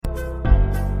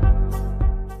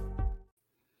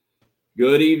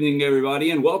Good evening,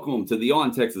 everybody, and welcome to the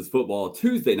On Texas Football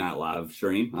Tuesday Night Live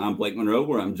stream. I'm Blake Monroe,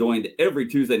 where I'm joined every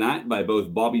Tuesday night by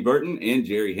both Bobby Burton and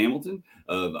Jerry Hamilton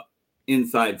of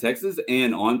Inside Texas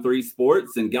and On 3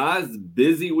 Sports. And guys,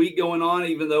 busy week going on,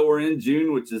 even though we're in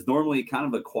June, which is normally kind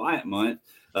of a quiet month.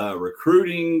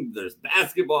 Recruiting, there's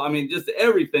basketball, I mean, just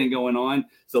everything going on.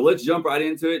 So let's jump right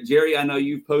into it. Jerry, I know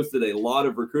you've posted a lot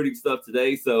of recruiting stuff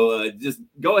today, so just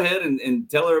go ahead and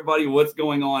tell everybody what's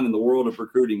going on in the world of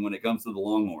recruiting when it comes to the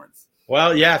Longhorns.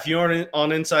 Well, yeah, if you aren't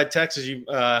on Inside Texas, you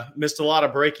missed a lot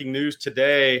of breaking news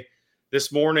today.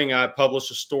 This morning, I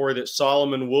published a story that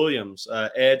Solomon Williams,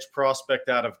 edge prospect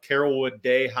out of Carrollwood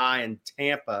Day High in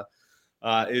Tampa,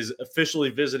 is officially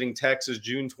visiting Texas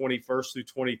June 21st through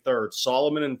 23rd.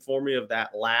 Solomon informed me of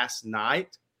that last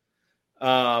night.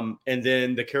 And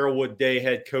then the Carrollwood Day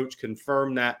head coach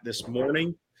confirmed that this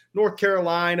morning. North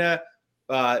Carolina,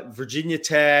 Virginia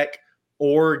Tech,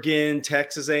 Oregon,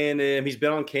 Texas A&M. He's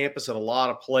been on campus at a lot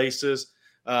of places.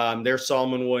 There's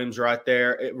Solomon Williams right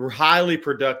there. Highly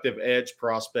productive edge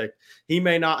prospect. He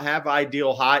may not have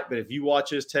ideal height, but if you watch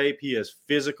his tape, he is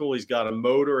physical. He's got a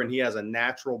motor, and he has a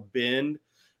natural bend,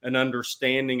 an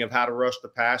understanding of how to rush the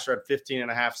passer. Had 15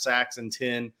 and a half sacks in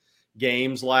 10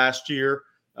 games last year.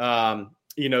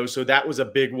 So that was a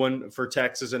big one for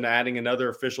Texas, and adding another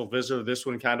official visitor. This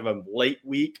one kind of a late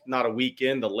week, not a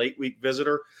weekend, a late week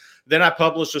visitor. Then I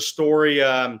published a story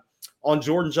on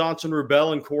Jordan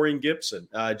Johnson-Rubell and Corian Gibson.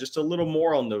 Just a little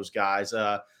more on those guys.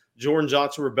 Jordan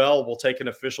Johnson-Rubell will take an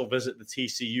official visit to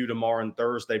TCU tomorrow and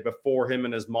Thursday before him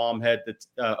and his mom head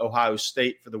to Ohio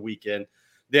State for the weekend.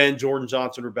 Then Jordan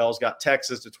Johnson-Rubell's got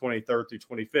Texas the 23rd through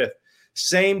 25th.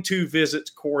 Same two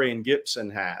visits Corian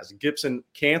Gibson has. Gibson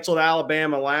canceled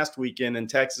Alabama last weekend, and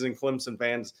Texas and Clemson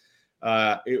fans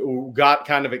got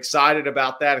kind of excited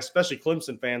about that, especially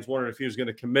Clemson fans wondering if he was going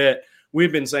to commit.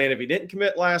 We've been saying if he didn't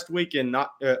commit last weekend,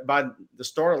 not by the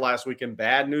start of last weekend,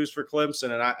 bad news for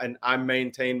Clemson. And I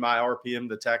maintain my RPM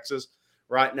to Texas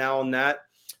right now on that.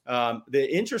 The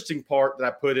interesting part that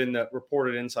I put in the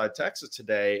reported Inside Texas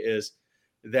today is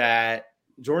that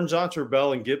Jordan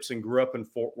Johnson-Rubell and Gibson grew up in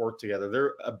Fort Worth together.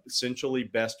 They're essentially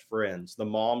best friends. The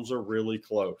moms are really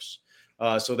close.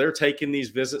 So they're taking these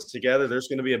visits together. There's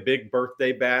going to be a big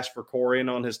birthday bash for Corian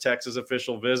on his Texas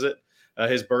official visit.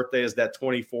 His birthday is that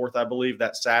 24th, I believe,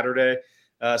 that Saturday.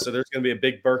 So there's going to be a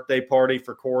big birthday party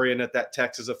for Corian at that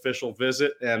Texas official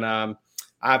visit. And I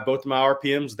have both of my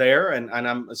RPMs there, and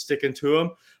I'm sticking to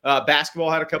them. Basketball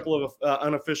had a couple of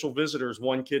unofficial visitors.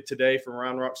 One kid today from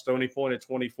Round Rock Stony Point at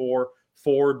 24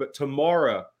 forward. But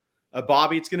tomorrow,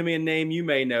 Bobby, it's going to be a name you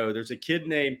may know. There's a kid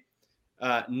named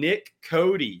Nick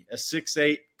Cody, a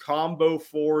 6'8" combo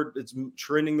forward. It's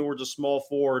trending towards a small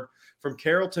forward from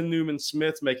Carrollton Newman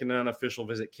Smith, making an unofficial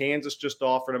visit. Kansas just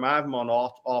offered him. I have him on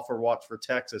offer watch for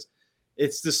Texas.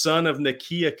 It's the son of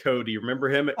Nakia Cody. Remember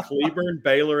him at Cleburne,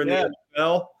 Baylor in the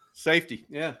NFL? Safety.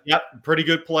 Yeah. Yep. Pretty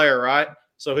good player, right?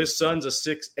 So his son's a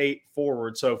 6'8"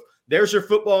 forward. So there's your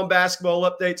football and basketball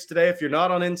updates today. If you're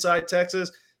not on Inside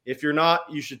Texas, if you're not,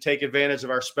 you should take advantage of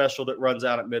our special that runs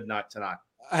out at midnight tonight.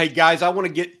 Hey, guys, I want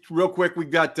to get real quick. We've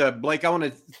got Blake. I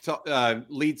want to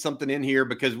lead something in here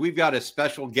because we've got a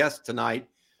special guest tonight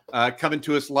coming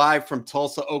to us live from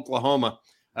Tulsa, Oklahoma.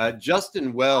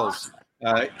 Justin Wells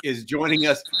is joining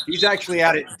us. He's actually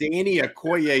out at Danny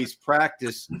Okoye's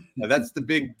practice. That's the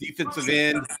big defensive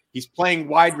end. He's playing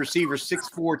wide receiver,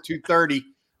 6'4", 230.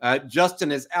 Justin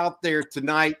is out there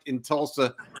tonight in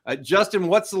Tulsa. Justin,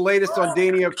 what's the latest on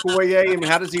Danny Okoye, and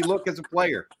how does he look as a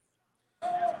player?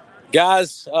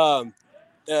 Guys,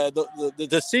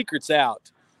 the secret's out.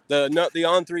 The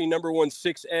On-3 number 1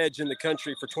 edge in the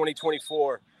country for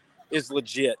 2024 is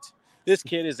legit. This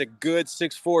kid is a good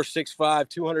 6'4", 6'5",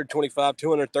 225,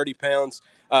 230 pounds.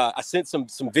 I sent some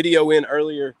video in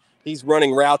earlier. He's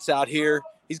running routes out here.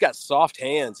 He's got soft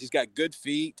hands. He's got good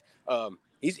feet.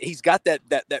 He's got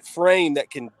that frame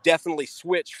that can definitely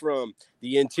switch from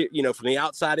the interior, from the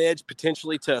outside edge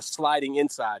potentially to sliding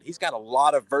inside. He's got a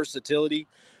lot of versatility.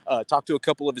 Talked to a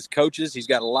couple of his coaches. He's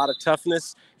got a lot of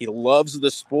toughness. He loves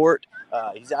the sport.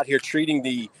 He's out here treating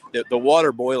the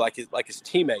water boy like his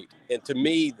teammate. And to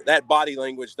me, that body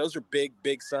language, those are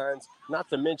big signs. Not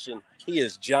to mention, he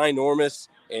is ginormous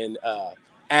and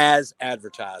as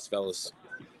advertised, fellas.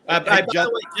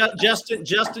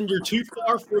 Justin, you're too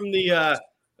far from the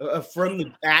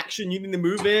action. You need to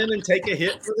move in and take a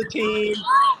hit for the team.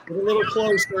 Get a little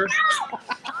closer.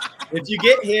 If you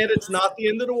get hit, it's not the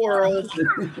end of the world.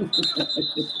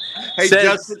 Hey,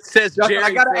 Justin,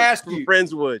 I got to ask you.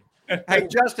 Friendswood. Hey,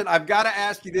 Justin, I've got to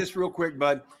ask you this real quick,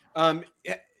 bud.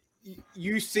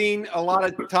 you've seen a lot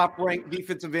of top-ranked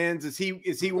defensive ends. Is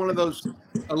he one of those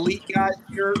elite guys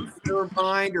in your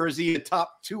mind, or is he a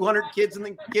top 200 kid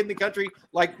in the country?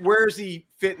 Like, where is he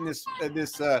fit in this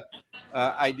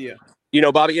idea?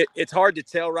 Bobby, it's hard to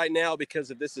tell right now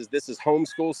because of this is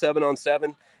homeschool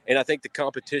 7-on-7, and I think the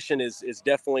competition is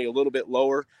definitely a little bit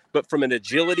lower. But from an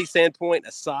agility standpoint,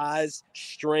 a size,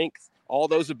 strength, all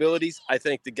those abilities, I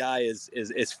think the guy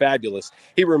is fabulous.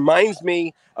 He reminds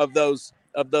me of those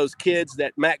kids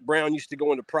that Mac Brown used to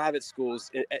go into private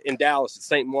schools in Dallas at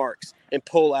St. Mark's and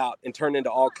pull out and turn into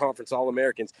all-conference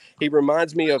All-Americans. He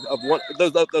reminds me of one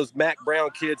those Mac Brown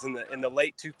kids in the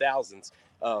late 2000s.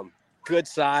 Good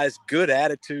size, good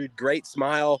attitude, great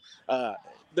smile.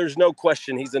 There's no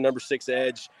question he's the number 6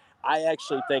 edge. I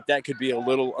actually think that could be a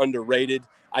little underrated.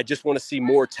 I just want to see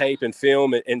more tape and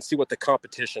film and see what the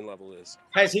competition level is.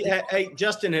 Hey,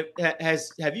 Justin,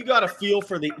 have you got a feel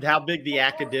for how big the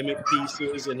academic piece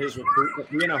is in his recruitment?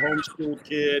 Being a homeschool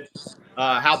kid,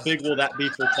 how big will that be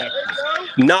for Texas?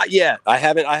 Not yet. I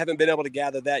haven't been able to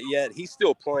gather that yet. He's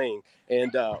still playing,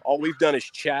 and all we've done is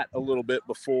chat a little bit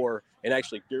before and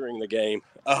actually during the game.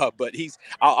 But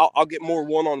I'll get more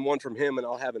one-on-one from him, and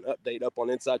I'll have an update up on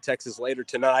Inside Texas later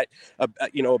tonight.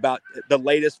 About the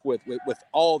latest with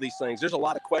all these things. There's a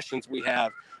lot of questions we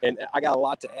have, and I got a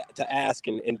lot to ask.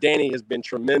 And Danny has been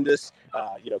tremendous.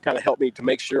 Kind of helped me to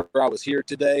make sure I was here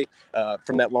today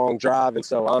from that long drive, and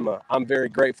so I'm very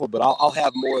grateful. But I'll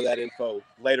have more of that info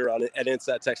later on at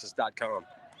InsideTexas.com.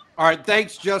 All right,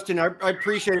 thanks, Justin. I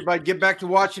appreciate it, bud. Get back to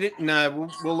watching it, and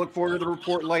we'll look forward to the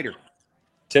report later.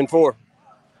 10-4.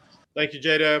 Thank you,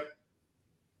 J-Dub.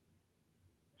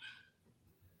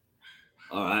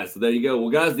 All right, so there you go. Well,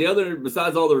 guys,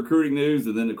 besides all the recruiting news,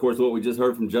 and then, of course, what we just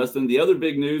heard from Justin, the other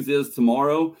big news is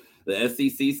tomorrow the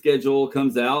SEC schedule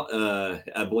comes out,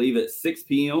 I believe, at 6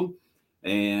 p.m.,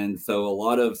 and so a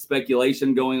lot of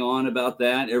speculation going on about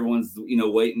that. Everyone's,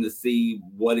 waiting to see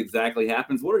what exactly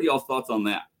happens. What are y'all's thoughts on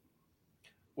that?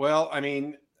 Well, I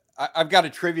mean, I've got a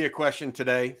trivia question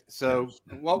today. So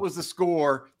what was the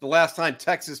score the last time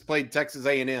Texas played Texas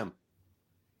A&M?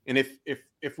 And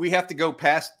if we have to go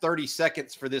past 30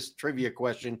 seconds for this trivia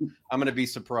question, I'm going to be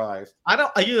surprised. I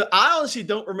honestly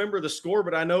don't remember the score,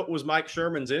 but I know it was Mike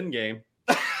Sherman's end game.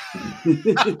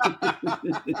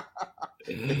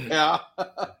 Yeah,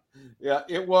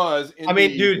 it was. Indeed. I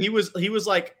mean, dude, he was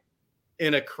like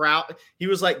in a crowd. He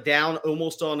was like down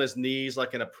almost on his knees,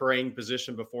 like in a praying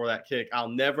position before that kick. I'll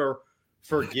never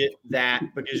forget that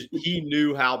because he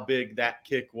knew how big that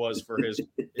kick was for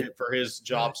his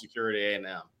job security at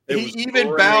A&M. He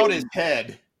even bowed his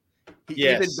head.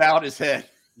 Yes.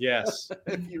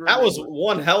 That was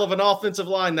one hell of an offensive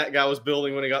line that guy was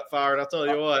building when he got fired. I'll tell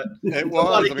you what. It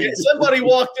was. Somebody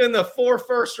walked in the 4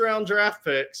 first-round draft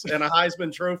picks and a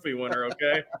Heisman Trophy winner,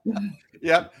 okay?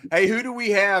 Yep. Hey, who do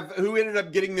we have? Who ended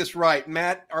up getting this right?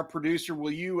 Matt, our producer,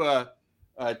 will you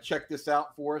check this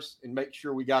out for us and make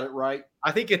sure we got it right?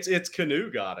 I think it's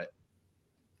Canoe got it.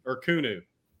 Or Kunu.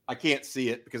 I can't see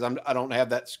it because I don't have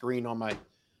that screen on my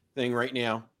thing right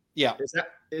now. Yeah.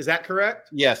 Is that correct?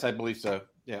 Yes, I believe so.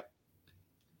 Yeah.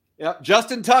 Yep.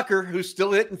 Justin Tucker, who's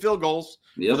still hitting field goals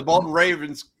for the Baltimore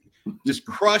Ravens, just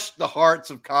crushed the hearts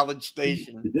of College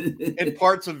Station and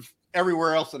parts of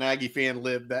everywhere else an Aggie fan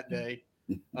lived that day.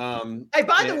 Hey,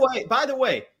 by the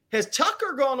way, has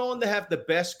Tucker gone on to have the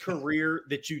best career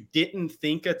that you didn't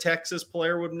think a Texas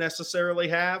player would necessarily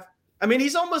have? I mean,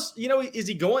 he's almost,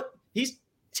 he's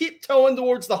tiptoeing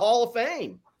towards the Hall of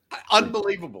Fame.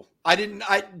 Unbelievable.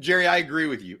 Jerry, I agree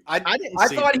with you. I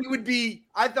thought he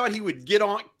would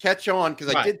catch on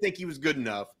because I did think he was good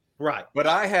enough. Right. But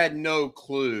I had no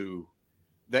clue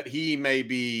that he may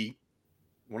be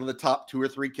one of the top 2 or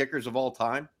 3 kickers of all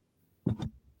time.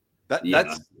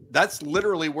 That's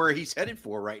literally where he's headed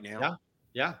for right now.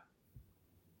 Yeah.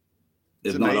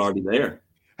 It's not already there.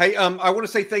 Hey, I want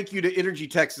to say thank you to Energy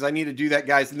Texas. I need to do that,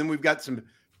 guys. And then we've got some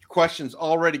questions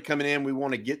already coming in we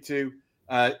want to get to.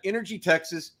 Energy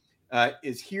Texas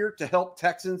is here to help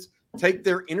Texans take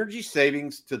their energy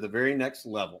savings to the very next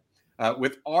level.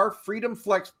 With our Freedom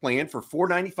Flex plan for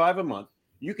 $4.95 a month,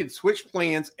 you can switch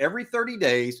plans every 30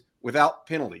 days without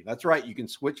penalty. That's right. You can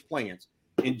switch plans.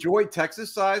 Enjoy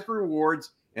Texas-sized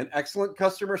rewards and excellent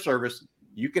customer service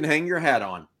you can hang your hat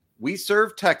on. We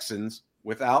serve Texans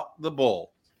without the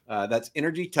bull. That's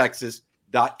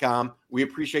energytexas.com. We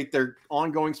appreciate their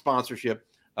ongoing sponsorship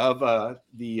of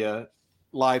the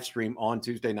live stream on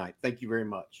Tuesday night. Thank you very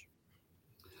much.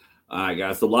 All right,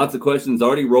 guys. So lots of questions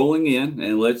already rolling in,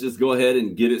 and let's just go ahead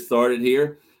and get it started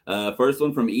here. First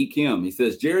one from E. Kim. He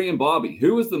says, Jerry and Bobby,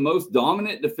 who is the most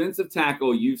dominant defensive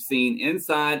tackle you've seen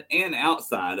inside and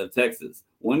outside of Texas?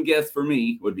 One guess for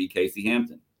me would be Casey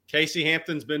Hampton. Casey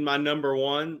Hampton's been my number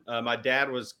one. My dad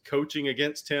was coaching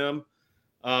against him.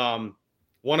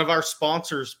 One of our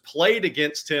sponsors played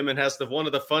against him and has one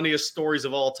of the funniest stories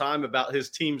of all time about his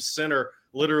team's center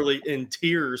literally in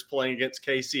tears playing against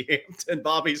Casey Hampton.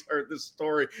 Bobby's heard this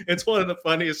story. It's one of the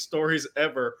funniest stories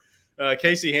ever.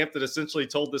 Casey Hampton essentially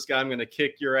told this guy, I'm going to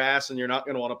kick your ass and you're not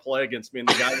going to want to play against me. And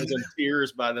the guy was in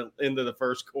tears by the end of the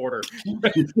first quarter.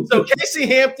 So Casey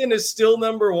Hampton is still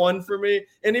number one for me.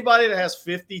 Anybody that has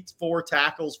 54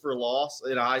 tackles for loss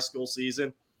in a high school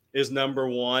season is number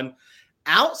one.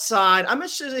 Outside, I'm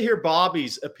interested to hear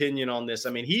Bobby's opinion on this.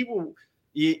 I mean, he will,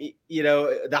 the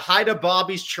height of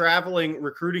Bobby's traveling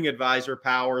recruiting advisor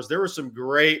powers, there were some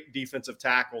great defensive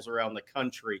tackles around the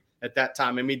country at that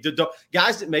time. I mean,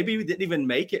 guys that maybe didn't even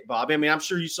make it, Bobby. I mean, I'm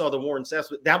sure you saw the Warren Saps,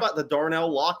 but how about the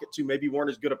Darnell Lockett, who maybe weren't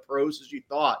as good at pros as you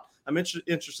thought? I'm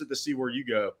interested to see where you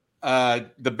go.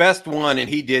 The best one, and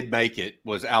he did make it,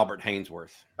 was Albert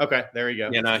Hainsworth. Okay, there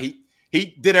you go.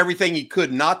 He did everything he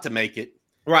could not to make it.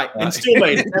 Right, and still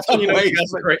made it. That's when you know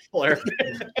he's a great player.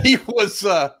 He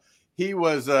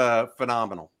was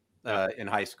phenomenal in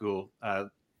high school.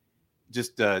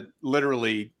 Just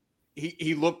literally,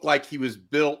 he looked like he was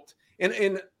built.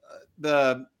 And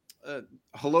the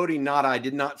Haloti Nada I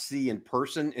did not see in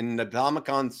person. And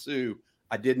Ndamukong Suh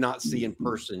I did not see in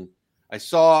person. I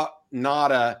saw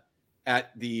Nada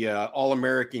at the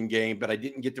All-American game, but I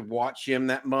didn't get to watch him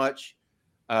that much.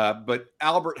 But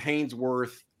Albert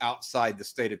Hainsworth outside the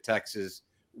state of Texas,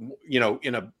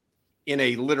 in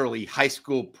a literally high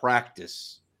school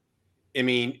practice. I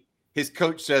mean, his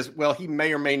coach says, well, he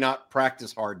may or may not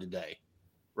practice hard today.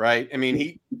 Right. I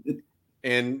mean,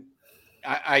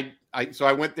 so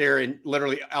I went there and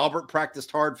literally Albert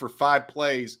practiced hard for 5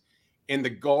 plays and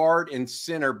the guard and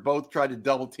center both tried to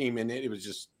double team. And it was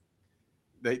just,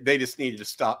 they just needed to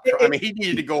stop. I mean, he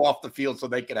needed to go off the field so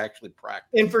they could actually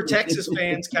practice. And for Texas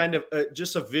fans, kind of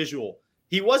just a visual,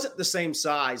 he wasn't the same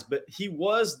size, but he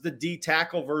was the D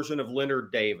tackle version of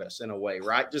Leonard Davis in a way,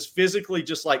 right? Just physically,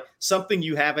 just like something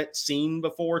you haven't seen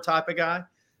before type of guy.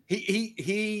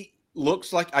 He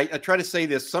looks like, I try to say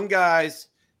this, some guys,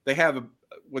 they have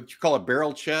what you call a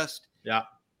barrel chest. Yeah.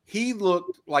 He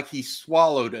looked like he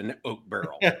swallowed an oak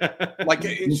barrel. Like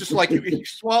it's just like he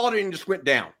swallowed it and just went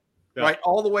down, right?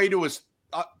 All the way to his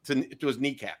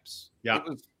kneecaps. Yeah.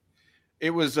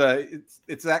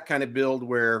 It's that kind of build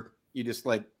where you just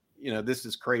like, this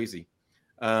is crazy.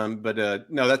 But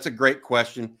no, that's a great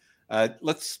question.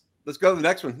 Let's go to the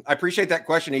next one. I appreciate that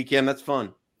question, Ekim. That's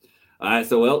fun. All right.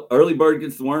 So, early bird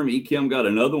gets the worm. Ekim got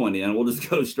another one in. We'll just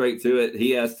go straight to it.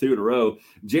 He asked 2 in a row.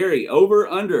 Jerry, over,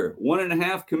 under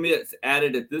 1.5 commits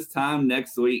added at this time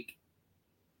next week.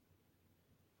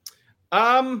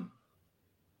 I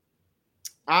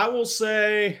will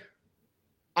say,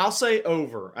 I'll say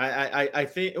over. I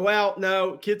think, well,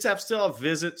 no, kids still have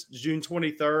visits June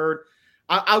 23rd.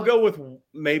 I'll go with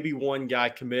maybe one guy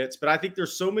commits, but I think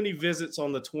there's so many visits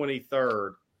on the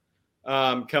 23rd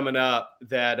coming up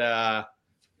that, that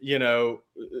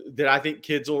I think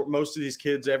most of these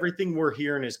kids, everything we're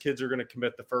hearing is kids are going to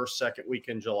commit the first, second week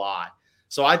in July.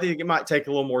 So I think it might take a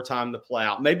little more time to play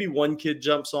out. Maybe one kid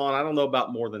jumps on. I don't know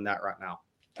about more than that right now.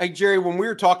 Hey, Jerry, when we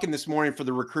were talking this morning for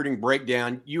the recruiting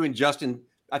breakdown, you and Justin,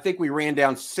 I think we ran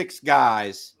down 6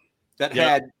 guys that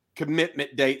had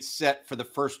commitment dates set for the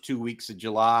first 2 weeks of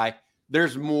July.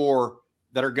 There's more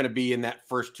that are going to be in that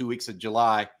first 2 weeks of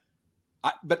July.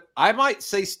 But I might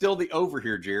say still the over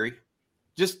here, Jerry.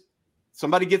 Just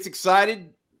somebody gets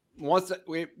excited, wants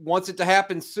it to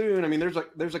happen soon. I mean,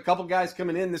 there's a couple guys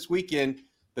coming in this weekend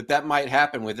that might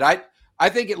happen with it. I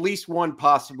think at least one,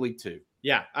 possibly 2.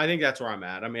 Yeah, I think that's where I'm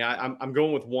at. I mean, I'm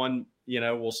going with one.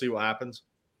 We'll see what happens.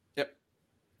 Yep.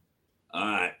 All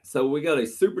right. So we got a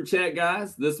super chat,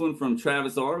 guys. This one from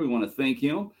Travis R. We want to thank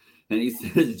him. And he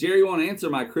says, Jerry won't answer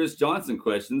my Chris Johnson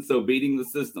question, so beating the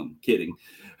system. Kidding.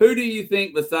 Who do you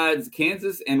think besides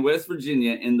Kansas and West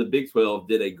Virginia in the Big 12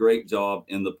 did a great job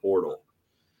in the portal?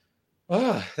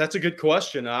 That's a good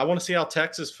question. I want to see how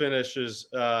Texas finishes.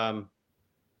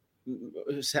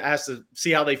 Has to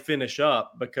see how they finish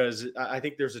up, because I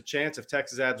think there's a chance if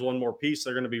Texas adds one more piece,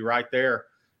 they're going to be right there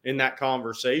in that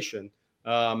conversation.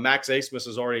 Max Asmus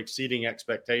is already exceeding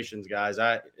expectations, guys.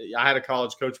 I had a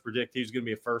college coach predict he was going to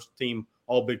be a first-team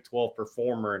All Big 12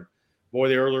 performer, and boy,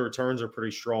 the early returns are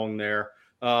pretty strong there.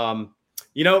 I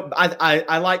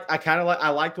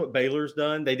liked what Baylor's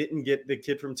done. They didn't get the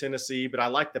kid from Tennessee, but I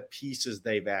like the pieces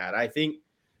they've had. I think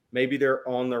maybe they're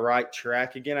on the right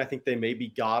track again. I think they maybe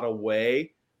got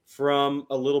away from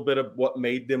a little bit of what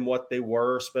made them what they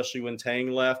were, especially when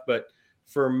Tang left. But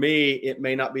for me, it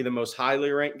may not be the most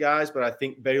highly ranked guys, but I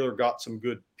think Baylor got some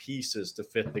good pieces to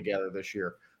fit together this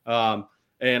year.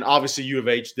 And obviously, U of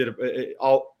H did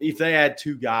if they add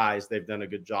 2 guys, they've done a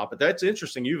good job. But that's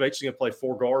interesting. U of H is going to play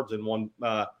 4 guards and 1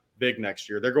 big next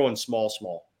year. They're going small.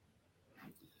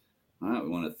 All right, we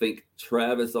want to thank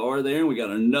Travis R. there. And we got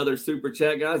another super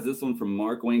chat, guys. This one from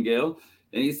Mark Wingale.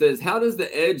 And he says, how does the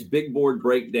edge big board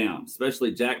break down,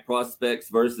 especially Jack prospects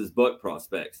versus Buck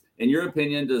prospects? In your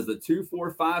opinion, does the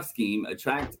 2-4-5 scheme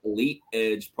attract elite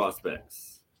edge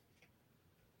prospects?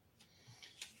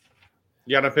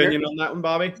 You got an opinion on that one,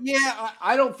 Bobby? Yeah,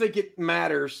 I don't think it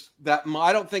matters that much.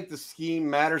 I don't think the scheme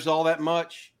matters all that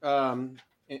much.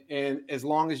 And as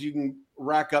long as you can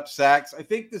rack up sacks, I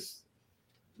think this,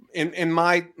 in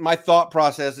my thought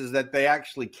process is that they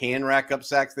actually can rack up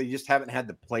sacks. They just haven't had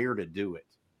the player to do it,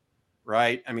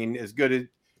 right? I mean, as good as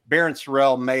Barron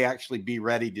Sorrell may actually be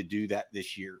ready to do that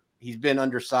this year. He's been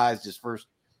undersized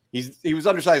he was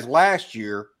undersized last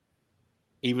year.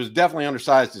 He was definitely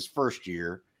undersized his first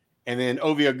year. And then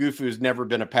Ovi Ogufu has never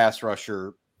been a pass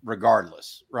rusher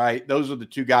regardless, right? Those are the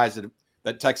 2 guys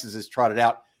that Texas has trotted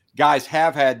out. Guys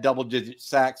have had double-digit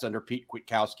sacks under Pete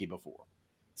Kwiatkowski before.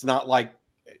 It's not like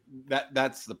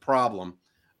that's the problem.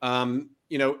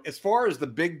 As far as the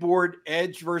big board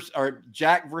edge or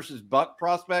Jack versus Buck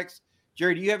prospects,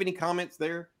 Jerry, do you have any comments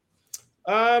there?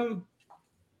 Not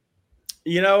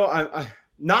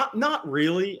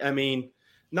really. I mean,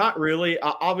 not really.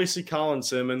 Obviously, Colin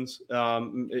Simmons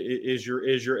is your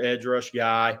edge rush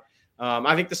guy.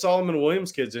 I think the Solomon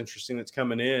Williams kid's interesting that's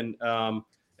coming in. Do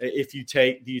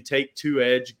you take 2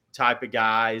 edge type of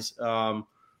guys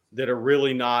that are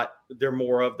really not? They're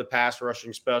more of the pass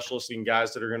rushing specialists and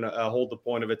guys that are going to hold the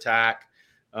point of attack.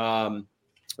 So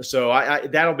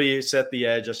that'll be set the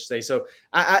edge, I should say. So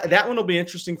that one will be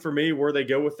interesting for me where they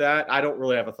go with that. I don't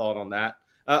really have a thought on that.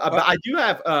 But I do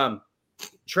have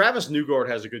Travis Newgard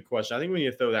has a good question. I think we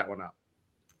need to throw that one up.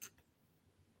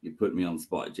 You put me on the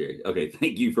spot, Jerry. Okay,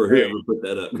 thank you for whoever put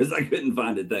that up because I couldn't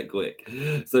find it that quick.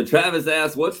 So Travis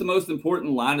asked, what's the most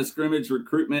important line of scrimmage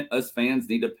recruitment us fans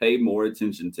need to pay more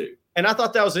attention to? And I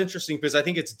thought that was interesting because I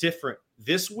think it's different.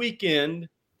 This weekend,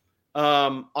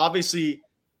 obviously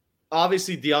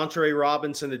DeAndre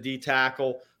Robinson, the D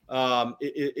tackle,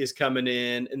 is coming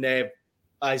in, and they have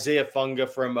Isaiah Funga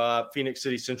from Phoenix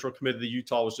City Central, committed to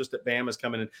Utah, was just at Bama's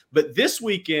coming in. But this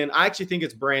weekend, I actually think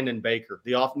it's Brandon Baker,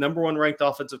 the number 1 ranked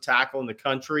offensive tackle in the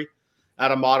country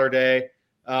out of Mater Dei.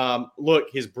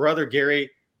 Look, his brother Gary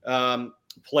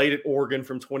played at Oregon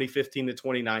from 2015 to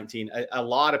 2019. A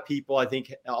lot of people, I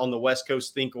think, on the West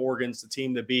Coast think Oregon's the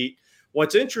team to beat.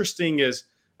 What's interesting is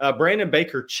Brandon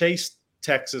Baker chased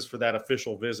Texas for that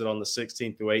official visit on the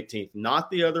 16th to 18th, not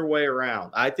the other way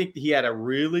around. I think he had a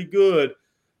really good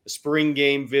spring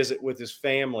game visit with his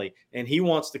family, and he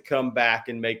wants to come back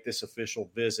and make this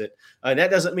official visit. That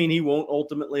doesn't mean he won't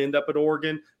ultimately end up at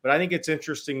Oregon, but I think it's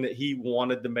interesting that he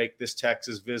wanted to make this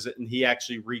Texas visit, and he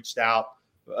actually reached out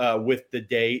with the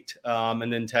date,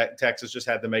 and then Texas just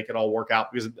had to make it all work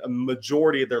out because a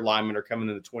majority of their linemen are coming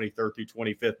in the 23rd through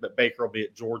 25th, but Baker will be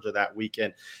at Georgia that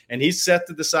weekend, and he's set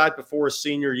to decide before his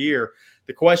senior year.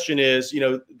 The question is,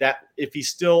 that if he's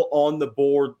still on the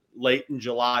board late in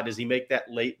July, does he make that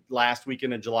last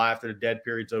weekend in July after the dead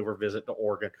period's over visit to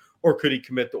Oregon, or could he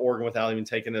commit to Oregon without even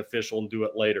taking an official and do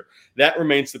it later? That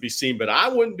remains to be seen, but I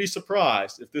wouldn't be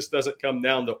surprised if this doesn't come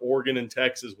down to Oregon and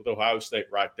Texas with Ohio State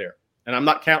right there. And I'm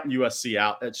not counting USC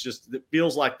out. It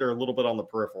feels like they're a little bit on the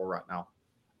peripheral right now.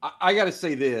 I got to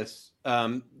say this.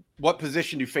 What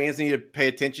position do fans need to pay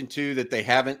attention to that they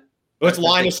haven't? Well, it's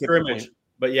line of scrimmage,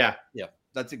 but yeah. Yeah,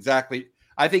 that's exactly.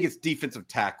 I think it's defensive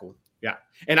tackle. Yeah.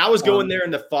 And I was going there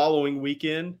in the following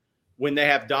weekend when they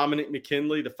have Dominic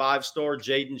McKinley, the 5-star,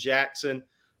 Jaden Jackson,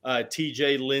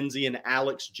 TJ Lindsey, and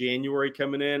Alex January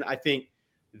coming in. I think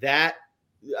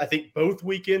both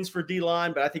weekends for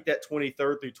D-line, but I think that 23rd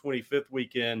through 25th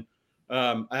weekend,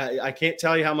 I can't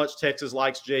tell you how much Texas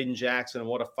likes Jaden Jackson and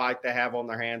what a fight they have on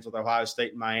their hands with Ohio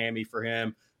State and Miami for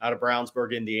him out of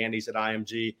Brownsburg, Indiana. He's at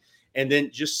IMG. And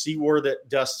then just see where that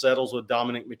dust settles with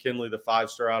Dominic McKinley, the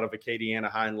 5-star out of Acadiana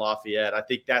High in Lafayette. I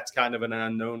think that's kind of an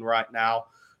unknown right now.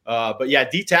 But yeah,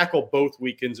 D-tackle both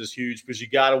weekends is huge because you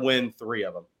got to win 3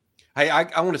 of them. Hey,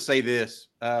 I want to say this.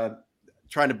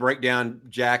 Trying to break down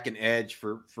Jack and edge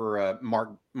for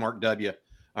Mark W.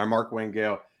 or Mark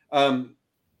Wangale.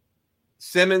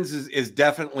 Simmons is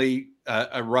definitely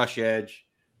a rush edge.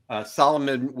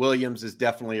 Solomon Williams is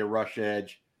definitely a rush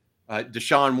edge.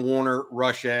 Deshaun Warner,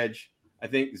 rush edge. I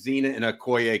think Zena and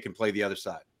Okoye can play the other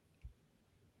side.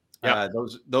 Yeah,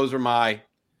 those are my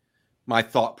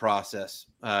thought process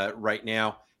right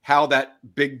now. how that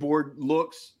big board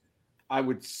looks, I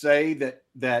would say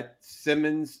that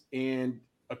Simmons and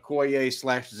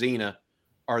Okoye/Zena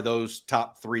are those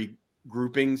top three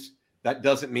groupings. That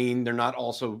doesn't mean they're not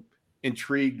also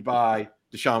intrigued by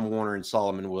Deshaun Warner and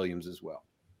Solomon Williams as well.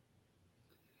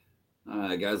 All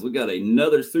right, guys, we got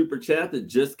another super chat that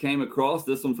just came across.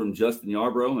 This one from Justin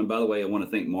Yarbrough. And by the way, I want to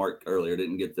thank Mark earlier.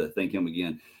 Didn't get to thank him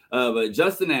again. But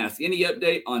Justin asks, any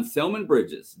update on Selman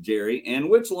Bridges, Jerry, and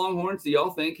which Longhorns do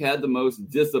y'all think had the most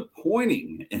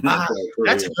disappointing NFL career?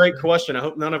 That's a great question. I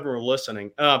hope none of them are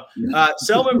listening.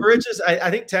 Selman Bridges, I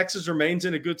think Texas remains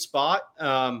in a good spot.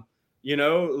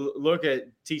 Look at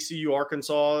TCU,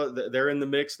 Arkansas. They're in the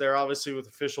mix there, obviously, with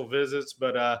official visits.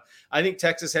 But I think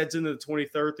Texas heads into the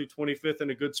 23rd through 25th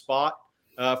in a good spot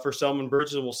for Selman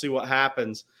Bridges, and we'll see what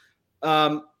happens.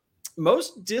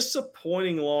 Most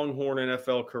disappointing Longhorn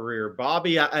NFL career.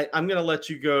 Bobby, I'm going to let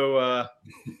you go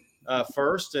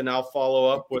first, and I'll follow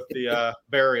up with the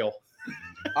burial.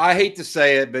 I hate to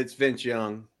say it, but it's Vince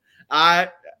Young.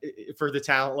 For the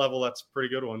talent level, that's a pretty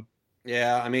good one.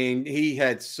 Yeah, I mean, he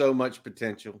had so much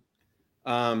potential.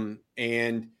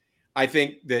 And I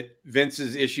think that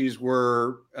Vince's issues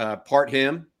were part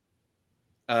him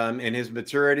and his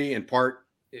maturity and part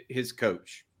his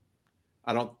coach.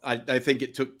 I think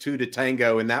it took two to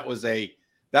tango, and that was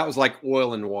like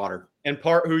oil and water. And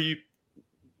part who you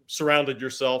surrounded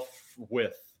yourself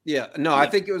with. Yeah, no, I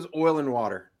think it was oil and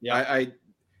water. Yeah.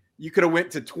 You could have went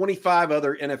to 25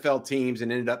 other NFL teams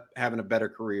and ended up having a better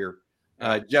career.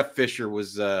 Jeff Fisher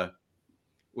was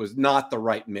not the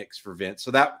right mix for Vince. So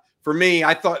that, for me,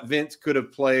 I thought Vince could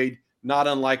have played not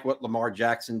unlike what Lamar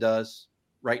Jackson does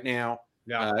right now.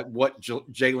 Yeah. What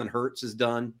Jalen Hurts has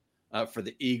done for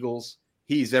the Eagles.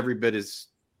 He's every bit as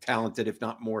talented, if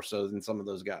not more so, than some of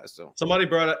those guys. So somebody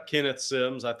brought up Kenneth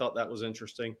Sims. I thought that was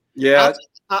interesting. Yeah.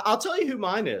 I'll tell you who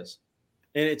mine is,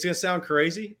 and it's going to sound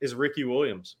crazy, is Ricky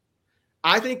Williams.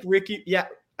 I think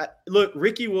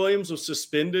Ricky Williams was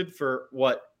suspended for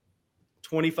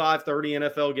 25, 30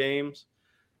 NFL games.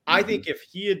 Mm-hmm. I think if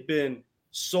he had been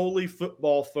solely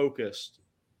football focused,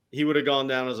 he would have gone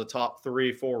down as a top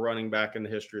 3-4 running back in the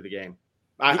history of the game.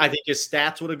 I think his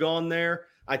stats would have gone there.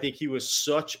 I think he was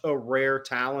such a rare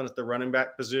talent at the running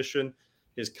back position.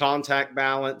 His contact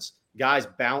balance, guys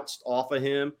bounced off of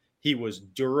him. He was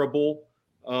durable.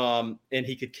 And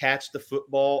he could catch the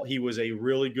football. He was a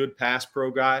really good pass pro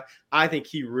guy. I think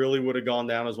he really would have gone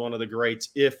down as one of the greats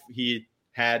if he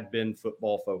had been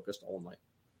football focused only.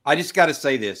 I just got to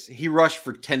say this. He rushed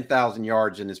for 10,000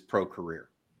 yards in his pro career.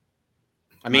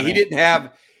 I mean, he didn't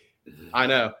have – I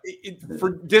know.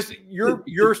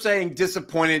 You're saying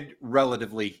disappointed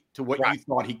relatively to what you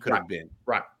thought he could have been.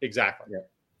 Right, exactly.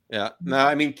 Yeah. No,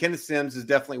 I mean, Kenneth Sims is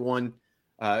definitely one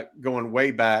going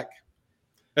way back.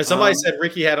 And somebody said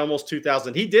Ricky had almost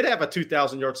 2,000. He did have a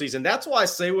 2,000-yard season. That's why I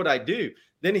say what I do.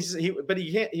 Then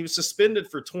he was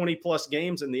suspended for 20-plus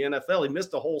games in the NFL. He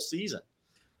missed a whole season.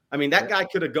 I mean, that guy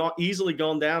could have easily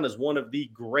gone down as one of the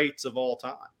greats of all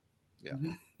time. Yeah.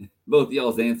 Both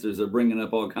y'all's answers are bringing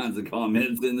up all kinds of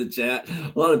comments in the chat.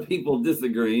 A lot of people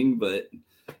disagreeing, but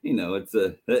it's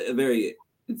a very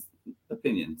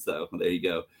opinion. So there you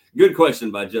go. Good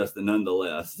question by Justin,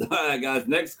 nonetheless. All right, guys.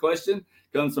 Next question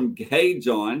comes from Hey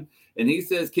John, and he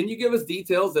says, "Can you give us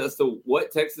details as to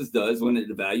what Texas does when it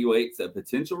evaluates a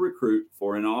potential recruit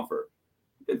for an offer?"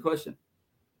 Good question.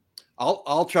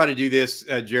 I'll try to do this,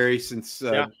 Jerry, since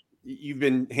you've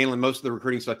been handling most of the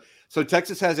recruiting stuff. So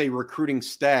Texas has a recruiting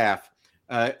staff.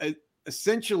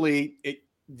 Essentially,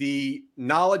 the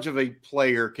knowledge of a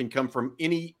player can come from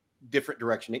any different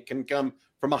direction. It can come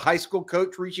from a high school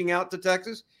coach reaching out to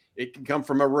Texas. It can come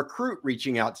from a recruit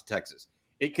reaching out to Texas.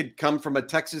 It could come from a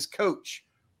Texas coach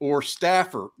or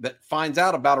staffer that finds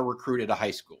out about a recruit at a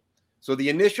high school. So the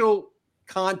initial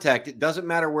contact, it doesn't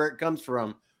matter where it comes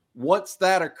from. Once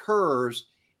that occurs,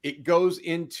 it goes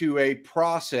into a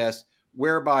process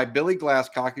whereby Billy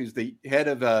Glasscock, who's the head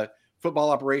of football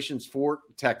operations for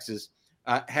Texas,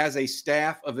 has a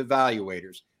staff of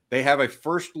evaluators. They have a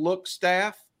first look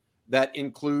staff that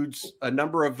includes a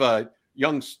number of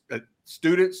young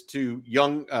students to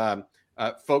young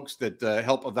folks that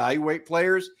help evaluate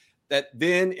players, that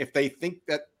then if they think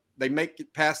that they make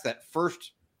it past that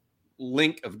first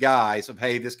link of guys of,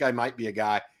 hey, this guy might be a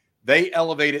guy, they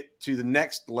elevate it to the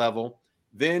next level.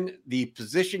 Then the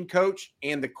position coach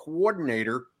and the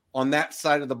coordinator on that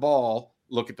side of the ball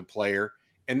look at the player.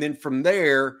 And then from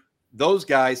there, those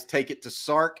guys take it to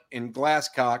Sark and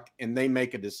Glasscock, and they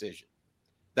make a decision.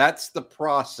 That's the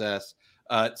process.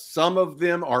 Some of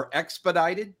them are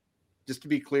expedited. Just to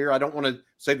be clear, I don't want to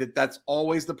say that that's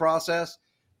always the process.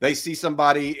 They see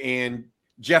somebody and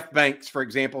Jeff Banks, for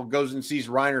example, goes and sees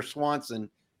Reiner Swanson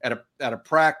at a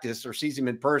practice or sees him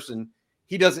in person,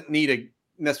 he doesn't need to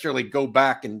necessarily go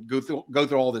back and go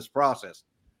through all this process.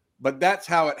 But that's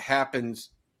how it happens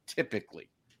typically,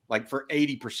 like for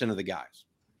 80% of the guys.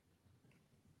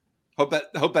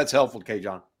 Hope that's helpful,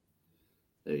 K-John.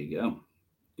 There you go.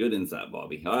 Good insight,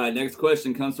 Bobby. All right, next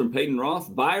question comes from Peyton Ross.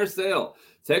 Buy or sell?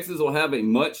 Texas will have a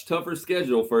much tougher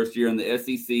schedule first year in the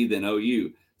SEC than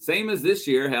OU. Same as this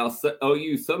year, how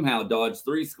OU somehow dodged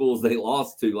 3 schools they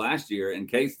lost to last year in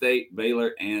K-State,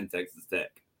 Baylor, and Texas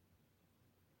Tech.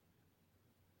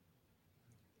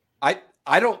 I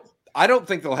don't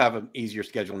think they'll have an easier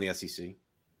schedule in the SEC.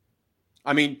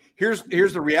 I mean, here's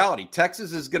the reality.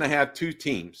 Texas is going to have 2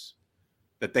 teams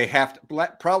that they have to,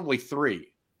 probably 3,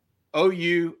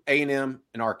 OU, A&M,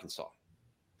 and Arkansas.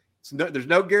 There's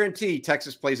no guarantee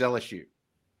Texas plays LSU.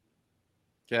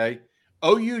 Okay.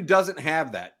 OU doesn't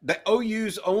have that. The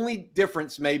OU's only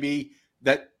difference may be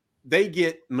that they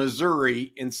get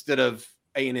Missouri instead of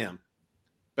A&M,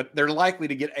 but they're likely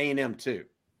to get A&M too.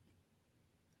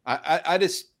 I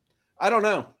don't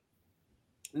know.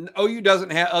 OU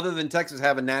doesn't have, other than Texas,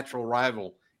 have a natural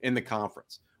rival in the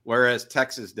conference, whereas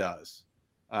Texas does.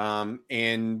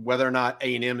 And whether or not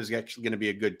A&M is actually going to be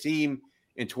a good team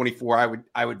in 24,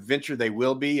 I would venture they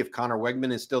will be if Connor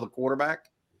Wegman is still the quarterback.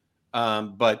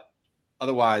 But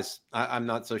otherwise, I'm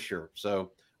not so sure.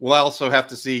 So we'll also have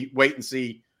to wait and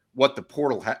see what the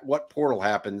portal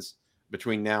happens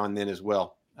between now and then as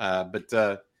well. But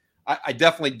I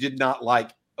definitely did not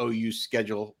like OU's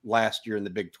schedule last year in the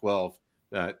Big 12.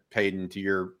 Peyton, to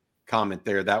your comment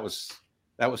there, that was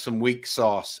some weak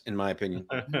sauce, in my opinion.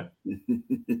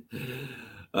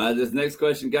 This next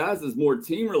question, guys, is more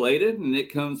team related, and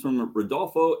it comes from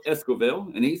Rodolfo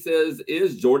Escovel, and he says,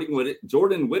 "Is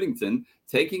Jordan Whittington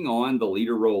taking on the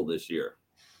leader role this year?"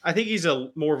 I think he's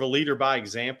more of a leader by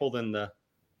example than the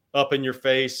up in your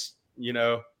face,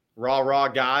 rah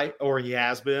guy, or he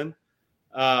has been.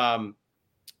 So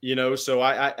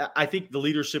I think the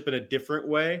leadership in a different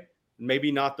way,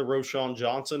 maybe not the Roschon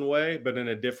Johnson way, but in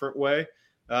a different way,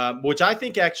 which I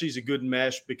think actually is a good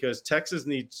mesh because Texas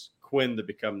needs Quinn to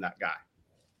become that guy.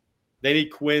 They need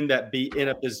Quinn that be in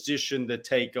a position to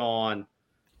take on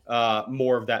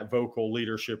more of that vocal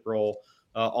leadership role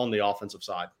on the offensive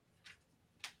side.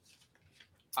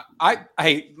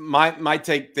 My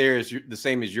take there is the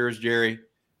same as yours, Jerry.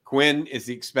 Quinn is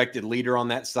the expected leader on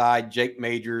that side. Jake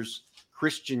Majors,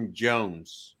 Christian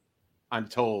Jones, I'm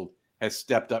told, has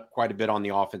stepped up quite a bit on the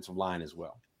offensive line as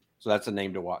well. So that's a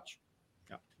name to watch.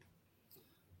 Yeah.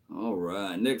 All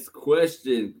right. Next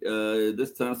question.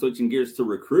 This time switching gears to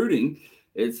recruiting.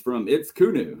 It's from It's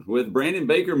Kunu. With Brandon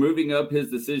Baker moving up his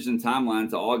decision timeline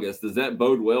to August, does that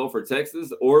bode well for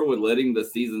Texas, or would letting the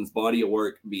season's body of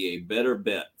work be a better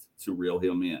bet to reel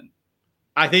him in?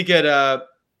 I think it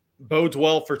bodes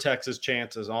well for Texas'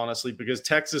 chances, honestly, because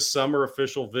Texas summer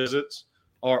official visits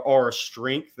are a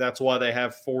strength. That's why they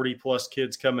have 40-plus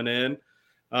kids coming in.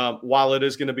 While it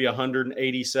is going to be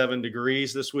 187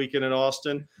 degrees this weekend in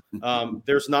Austin,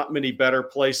 there's not many better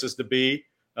places to be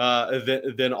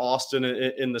than Austin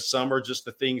in the summer. Just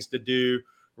the things to do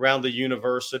around the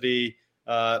university,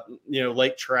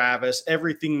 Lake Travis,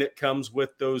 everything that comes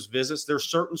with those visits. There's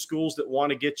certain schools that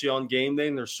want to get you on game day,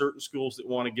 and there's certain schools that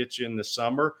want to get you in the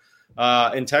summer.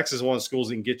 And Texas is one of the schools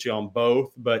that can get you on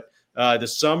both, but the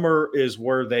summer is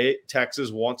where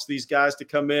Texas wants these guys to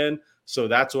come in. So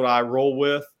that's what I roll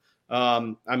with.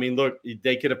 Look,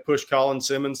 they could have pushed Colin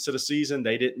Simmons to the season.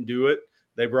 They didn't do it.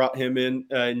 They brought him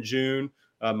in June.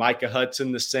 Micah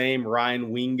Hudson, the same. Ryan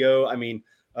Wingo.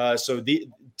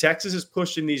 Texas is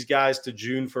pushing these guys to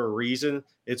June for a reason.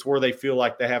 It's where they feel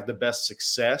like they have the best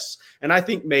success. And I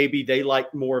think maybe they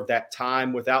like more of that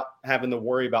time without having to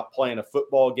worry about playing a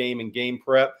football game and game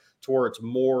prep, to where it's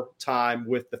more time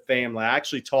with the family. I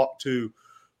actually talked to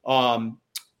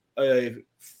a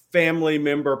family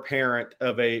member parent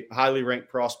of a highly ranked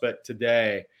prospect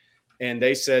today, and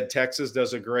they said Texas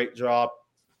does a great job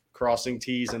crossing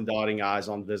T's and dotting I's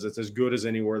on visits, as good as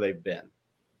anywhere they've been.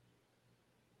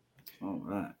 All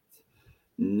right.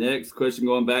 Next question,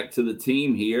 going back to the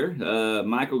team here.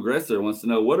 Michael Gresser wants to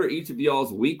know, what are each of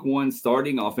y'all's week 1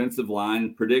 starting offensive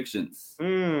line predictions?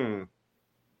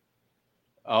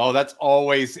 Oh, that's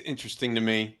always interesting to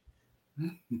me.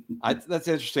 That's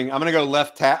interesting. I'm going to go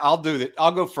left tackle. I'll do that.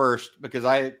 I'll go first because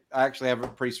I actually have a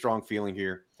pretty strong feeling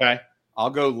here. Okay.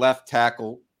 I'll go left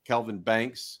tackle, Kelvin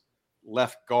Banks,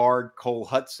 left guard, Cole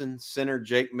Hudson, center,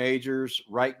 Jake Majors,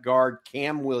 right guard,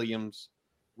 Cam Williams,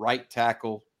 right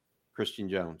tackle, Christian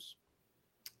Jones.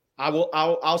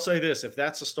 I'll say this. If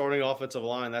that's a starting offensive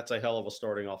line, that's a hell of a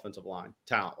starting offensive line,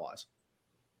 talent-wise.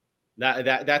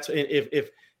 That's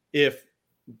if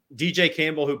DJ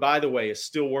Campbell, who by the way is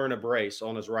still wearing a brace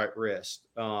on his right wrist,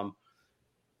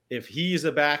 if he's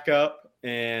a backup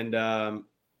and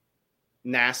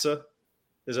NASA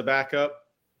is a backup,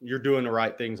 you're doing the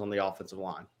right things on the offensive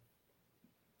line.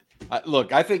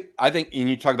 Look, I think, and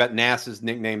you talk about NASA's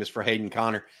nickname is for Hayden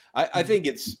Connor. I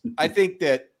think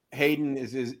that Hayden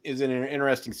is in an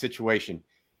interesting situation.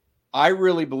 I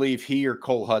really believe he or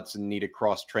Cole Hudson need to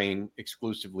cross train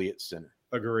exclusively at center.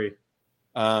 Agree.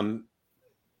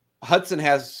 Hudson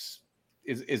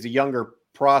is a younger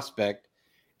prospect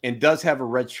and does have a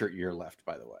redshirt year left,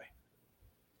 by the way.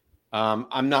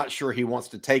 I'm not sure he wants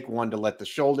to take one to let the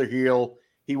shoulder heal.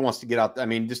 He wants to get out. I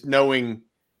mean, just knowing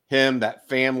him, that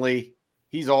family,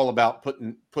 he's all about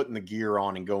putting the gear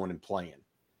on and going and playing.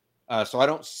 So I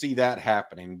don't see that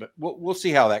happening, but we'll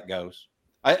see how that goes.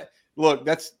 Look,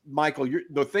 that's Michael.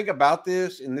 The thing about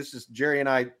this, and this is Jerry and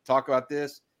I talk about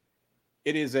this,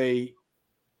 it is a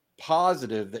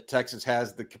positive that Texas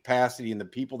has the capacity and the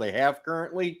people they have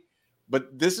currently.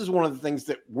 But this is one of the things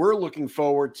that we're looking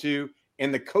forward to,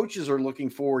 and the coaches are looking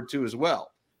forward to as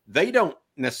well. They don't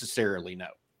necessarily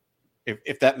know,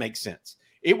 if that makes sense.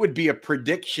 It would be a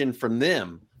prediction from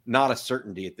them, not a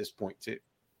certainty at this point, too.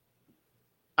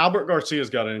 Albert Garcia's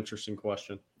got an interesting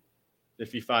question,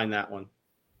 if you find that one.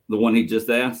 The one he just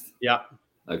asked? Yeah.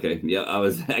 Okay. Yeah, I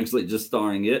was actually just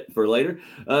starring it for later.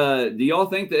 Do y'all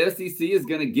think the SEC is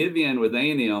going to give in with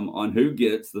A&M on who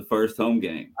gets the first home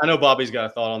game? I know Bobby's got a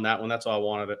thought on that one. That's why I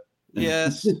wanted it.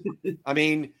 Yes. I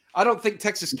mean, I don't think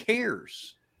Texas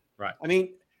cares. Right. I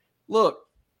mean, look,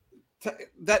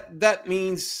 that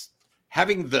means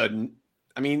having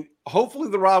hopefully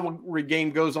the rivalry game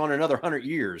goes on another 100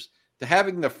 years. To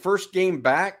having the first game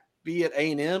back be at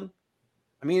A&M,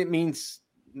 I mean, it means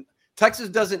Texas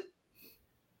doesn't.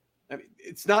 I mean,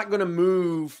 it's not going to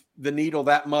move the needle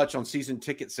that much on season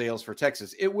ticket sales for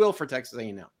Texas. It will for Texas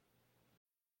A&M.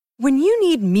 When you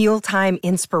need mealtime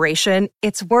inspiration,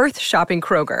 it's worth shopping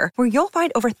Kroger, where you'll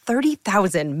find over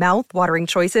 30,000 mouth-watering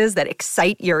choices that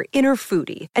excite your inner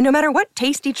foodie. And no matter what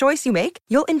tasty choice you make,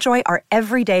 you'll enjoy our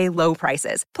everyday low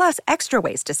prices, plus extra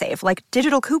ways to save, like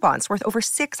digital coupons worth over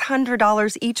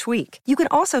 $600 each week. You can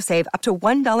also save up to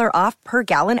 $1 off per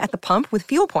gallon at the pump with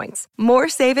fuel points. More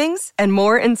savings and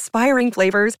more inspiring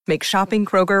flavors make shopping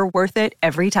Kroger worth it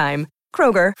every time.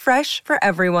 Kroger, fresh for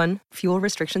everyone. Fuel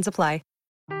restrictions apply.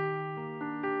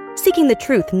 Seeking the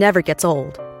truth never gets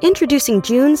old. Introducing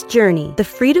June's Journey, the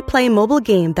free-to-play mobile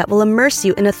game that will immerse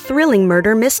you in a thrilling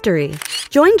murder mystery.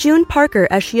 Join June Parker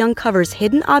as she uncovers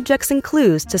hidden objects and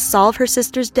clues to solve her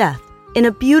sister's death in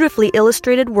a beautifully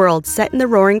illustrated world set in the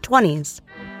Roaring '20s.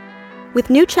 With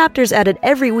new chapters added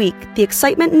every week, the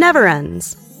excitement never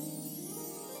ends.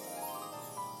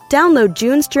 Download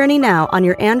June's Journey now on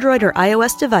your Android or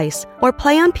iOS device, or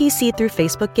play on PC through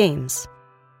Facebook Games.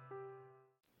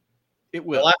 It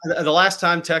will. The last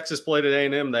time Texas played at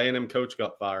A&M, the A&M coach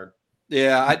got fired.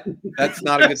 Yeah, that's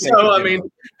not a good thing. So, I mean,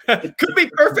 it could be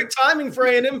perfect timing for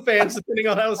A&M fans, depending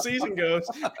on how the season goes.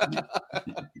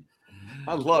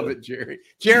 I love it, Jerry.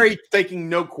 Jerry taking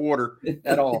no quarter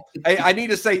at all. Hey, I need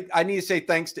to say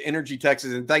thanks to Energy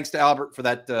Texas, and thanks to Albert for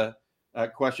that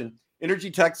question.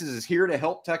 Energy Texas is here to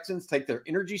help Texans take their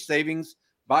energy savings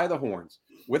by the horns.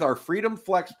 With our Freedom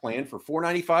Flex plan for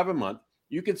 $4.95 a month,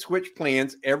 you can switch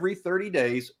plans every 30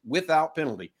 days without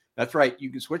penalty. That's right. You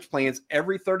can switch plans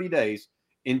every 30 days.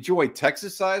 Enjoy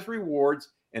Texas-sized rewards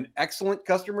and excellent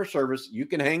customer service you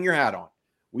can hang your hat on.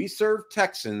 We serve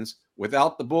Texans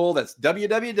without the bull. That's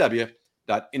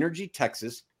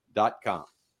www.energytexas.com.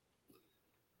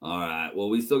 All right. Well,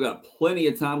 we still got plenty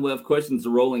of time left. Questions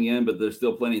are rolling in, but there's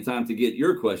still plenty of time to get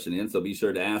your question in. So be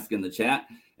sure to ask in the chat.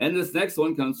 And this next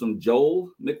one comes from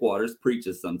Joel McWaters,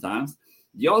 preaches sometimes.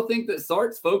 Do y'all think that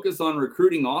Sark's focus on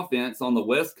recruiting offense on the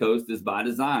West Coast is by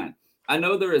design? I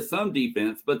know there is some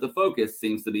defense, but the focus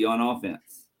seems to be on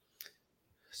offense.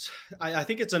 I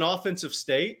think it's an offensive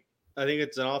state. I think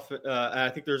it's I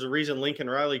think there's a reason Lincoln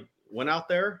Riley went out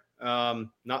there,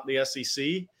 not the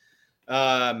SEC.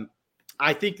 I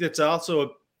think that's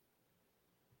also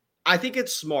I think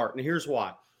it's smart, and here's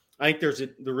why. I think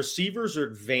the receivers are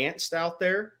advanced out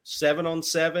there,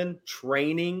 7-on-7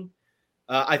 training.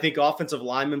 I think offensive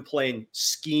linemen playing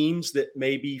schemes that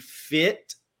maybe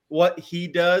fit what he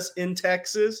does in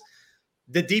Texas.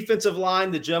 The defensive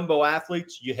line, the jumbo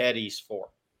athletes, you head east for.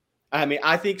 I mean,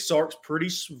 I think Sark's pretty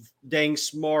dang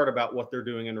smart about what they're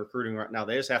doing in recruiting right now.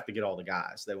 They just have to get all the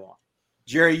guys they want.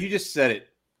 Jerry, you just said it.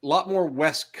 A lot more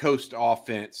West Coast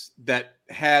offense that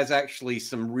has actually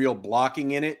some real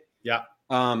blocking in it. Yeah.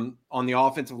 On the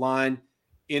offensive line.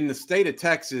 in the state of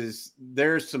Texas,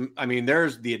 there's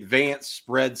the advanced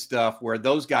spread stuff where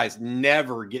those guys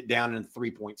never get down in the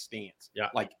 3-point stance. Yeah.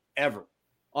 Like ever.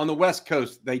 On the West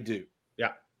Coast, they do.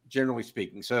 Yeah. Generally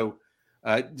speaking. So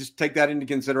just take that into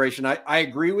consideration. I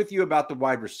agree with you about the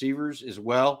wide receivers as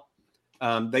well.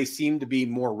 They seem to be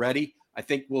more ready. I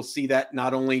think we'll see that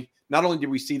not only did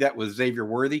we see that with Xavier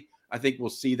Worthy, I think we'll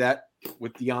see that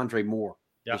with DeAndre Moore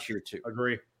this year too.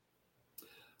 Agree.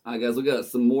 All right, guys, we got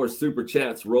some more super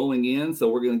chats rolling in, so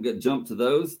we're going to jump to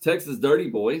those. Texas Dirty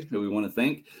Boy, who we want to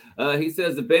thank, he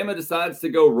says, if Bama decides to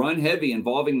go run heavy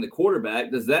involving the quarterback,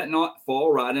 does that not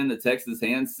fall right into Texas'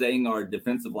 hands, saying our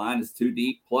defensive line is too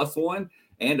deep, +1,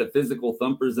 and a physical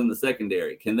thumpers in the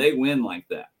secondary? Can they win like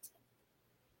that?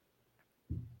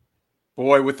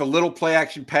 Boy, with a little play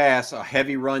action pass, a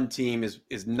heavy run team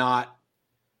is not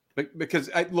 – because,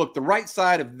 look, the right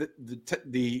side of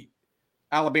the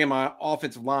Alabama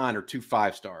offensive line are 2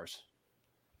 5-stars.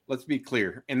 Let's be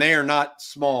clear. And they are not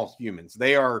small humans.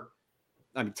 They are,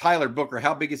 Tyler Booker,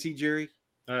 how big is he, Jerry?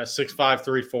 6'5",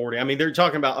 340. I mean, they're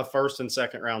talking about a first and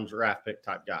second round draft pick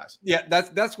type guys. Yeah,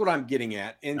 that's what I'm getting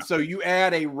at. And so you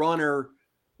add a runner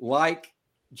like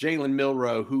Jalen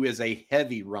Milroe, who is a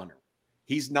heavy runner.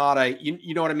 He's not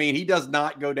you know what I mean? He does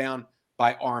not go down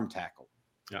by arm tackle.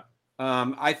 Yeah.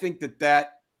 I think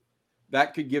that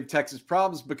could give Texas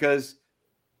problems because,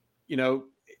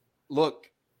 look,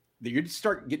 you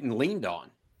start getting leaned on.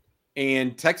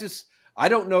 And Texas, I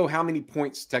don't know how many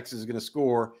points Texas is going to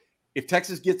score. If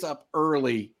Texas gets up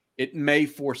early, it may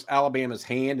force Alabama's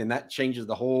hand, and that changes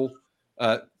the whole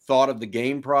thought of the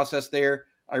game process there.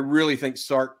 I really think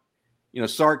Sark,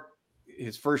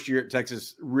 his first year at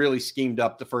Texas, really schemed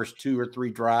up the first 2 or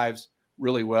 3 drives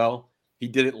really well. He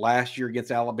did it last year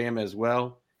against Alabama as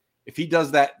well. If he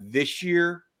does that this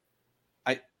year,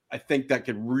 I think that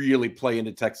could really play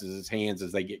into Texas's hands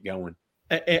as they get going.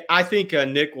 I think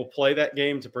Nick will play that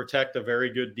game to protect a very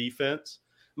good defense.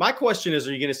 My question is,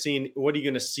 what are you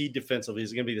going to see defensively?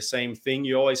 Is it going to be the same thing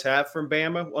you always have from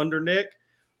Bama under Nick,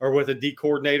 or with a D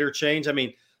coordinator change? I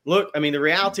mean, the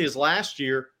reality is last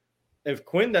year, if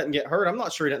Quinn doesn't get hurt, I'm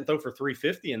not sure he doesn't throw for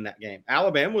 350 in that game.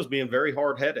 Alabama was being very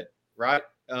hard-headed, right?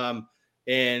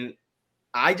 And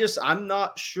I'm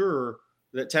not sure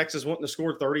that Texas wouldn't have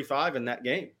scored 35 in that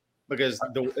game because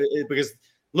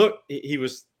look,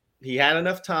 he had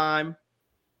enough time.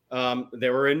 They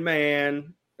were in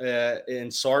man,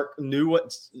 and Sark knew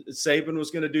what Saban was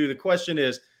going to do. The question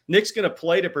is, Nick's going to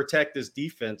play to protect his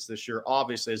defense this year,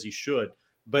 obviously, as he should.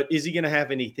 But is he going to have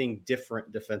anything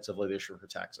different defensively this year for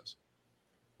Texas?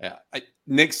 Yeah,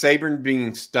 Nick Saban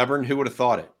being stubborn, who would have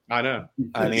thought it? I know.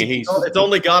 I mean, it's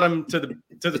only got him to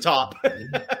the top.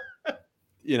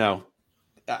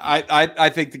 I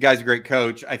think the guy's a great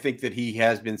coach. I think that he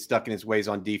has been stuck in his ways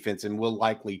on defense and will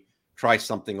likely try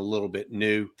something a little bit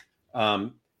new.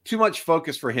 Too much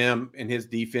focus for him and his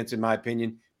defense, in my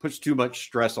opinion, puts too much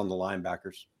stress on the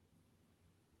linebackers.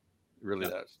 It really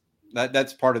does.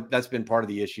 That's been part of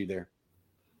the issue there.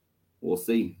 We'll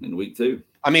see in week 2.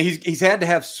 I mean, he's had to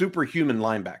have superhuman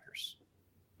linebackers.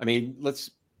 I mean,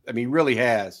 he really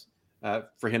has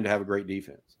for him to have a great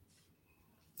defense.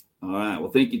 All right.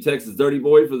 Well, thank you, Texas Dirty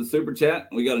Boy, for the super chat.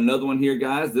 We got another one here,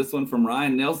 guys. This one from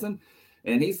Ryan Nelson.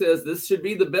 And he says, this should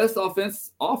be the best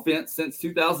offense since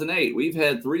 2008. We've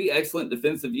had 3 excellent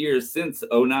defensive years since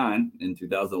 2009 in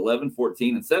 2011,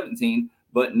 14, and 17,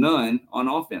 but none on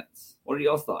offense. What are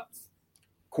y'all's thoughts?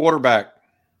 Quarterback.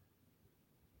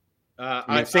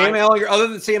 Sam Ehlinger, other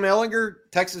than Sam Ehlinger,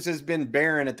 Texas has been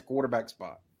barren at the quarterback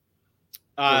spot.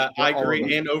 I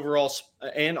agree, and overall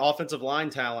and offensive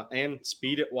line talent and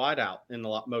speed at wideout in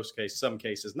some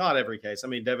cases, not every case. I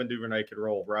mean, Devin Duvernay could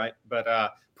roll, right?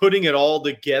 But putting it all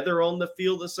together on the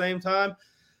field at the same time,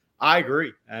 I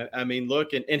agree. I mean,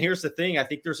 look, and here's the thing. I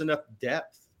think there's enough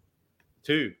depth,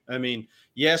 too. I mean,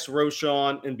 yes,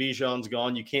 Roschon and Bijan's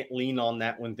gone. You can't lean on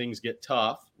that when things get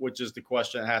tough, which is the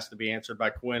question that has to be answered by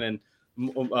Quinn and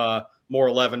more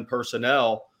 11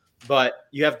 personnel. But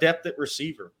you have depth at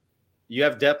receiver. You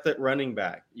have depth at running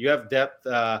back. You have depth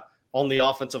on the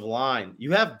offensive line.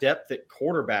 You have depth at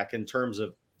quarterback in terms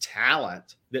of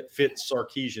talent that fits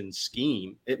Sarkisian's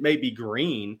scheme. It may be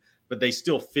green, but they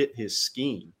still fit his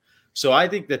scheme. So I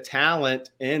think the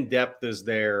talent and depth is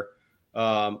there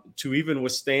to even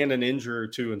withstand an injury or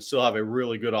two and still have a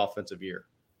really good offensive year.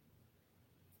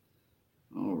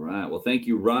 All right. Well, thank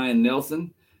you, Ryan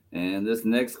Nelson. And this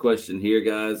next question here,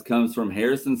 guys, comes from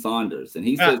Harrison Saunders. And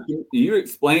he says, can you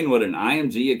explain what an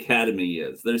IMG Academy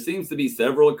is? There seems to be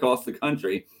several across the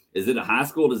country. Is it a high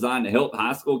school designed to help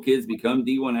high school kids become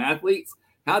D1 athletes?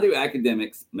 How do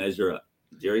academics measure up?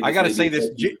 Jerry, I got to say this.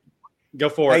 Go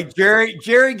for it.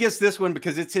 Jerry gets this one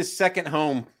because it's his second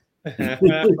home.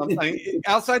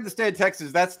 Outside the state of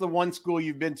Texas, that's the one school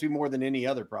you've been to more than any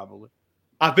other, probably.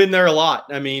 I've been there a lot.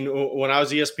 I mean, when I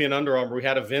was ESPN Under Armour, we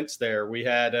had events there. We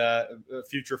had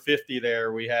Future 50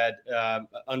 there. We had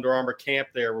Under Armour camp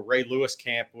there. Ray Lewis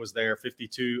camp was there.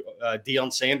 52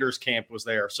 Deion Sanders camp was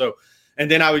there. So, and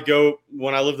then I would go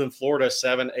when I lived in Florida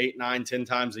 7, 8, 9, 10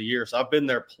 times a year. So I've been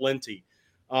there plenty.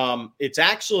 It's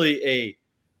actually a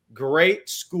great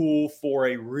school for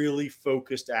a really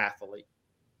focused athlete.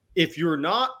 If you're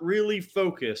not really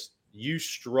focused, you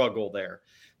struggle there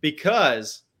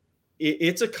because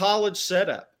it's a college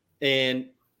setup, and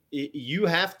you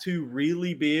have to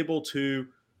really be able to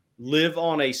live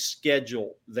on a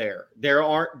schedule there. There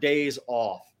aren't days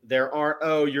off. There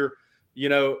aren't, you're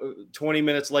 20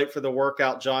 minutes late for the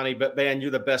workout, Johnny, but man,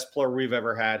 you're the best player we've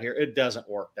ever had here. It doesn't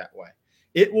work that way.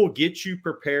 It will get you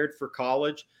prepared for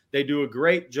college. They do a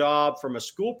great job from a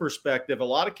school perspective. A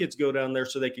lot of kids go down there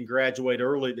so they can graduate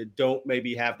early that don't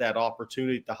maybe have that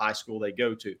opportunity at the high school they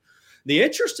go to. The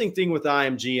interesting thing with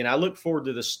IMG, and I look forward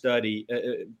to the study,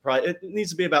 it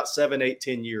needs to be about 7, 8,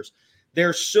 10 years.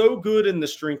 They're so good in the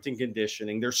strength and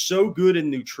conditioning. They're so good in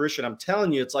nutrition. I'm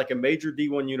telling you, it's like a major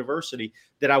D1 university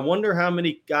that I wonder how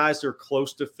many guys are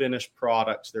close to finished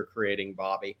products they're creating,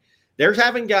 Bobby. They're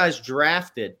having guys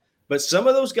drafted, but some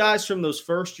of those guys from those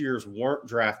first years weren't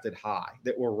drafted high,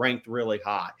 that were ranked really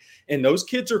high. And those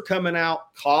kids are coming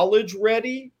out college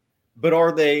ready, but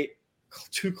are they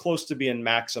too close to being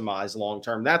maximized long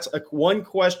term? That's one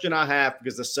question I have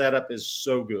because the setup is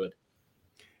so good.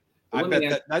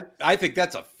 I think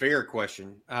that's a fair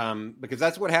question because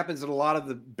that's what happens at a lot of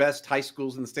the best high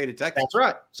schools in the state of Texas. That's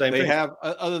right. Same thing. They have,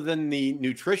 other than the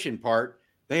nutrition part,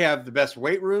 they have the best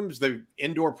weight rooms, the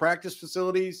indoor practice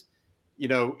facilities,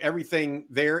 everything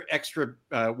there, extra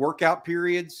workout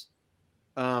periods.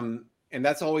 And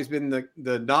that's always been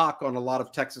the knock on a lot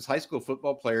of Texas high school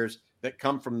football players that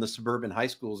come from the suburban high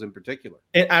schools in particular.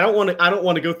 And I don't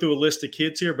want to go through a list of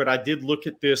kids here, but I did look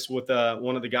at this with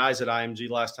one of the guys at IMG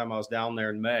last time I was down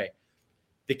there in May.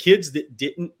 The kids that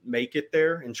didn't make it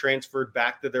there and transferred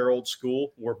back to their old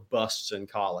school were busts in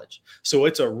college. So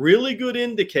it's a really good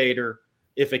indicator.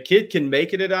 If a kid can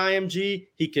make it at IMG,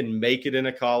 he can make it in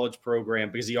a college program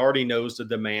because he already knows the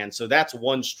demand. So that's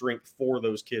one strength for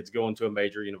those kids going to a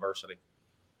major university.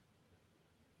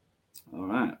 All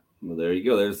right. Well, there you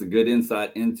go. There's a good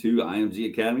insight into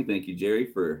IMG Academy. Thank you, Jerry,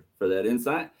 for that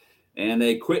insight. And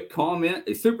a quick comment,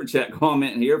 a super chat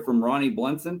comment here from Ronnie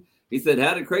Blunson. He said,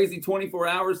 had a crazy 24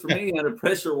 hours for me. Had a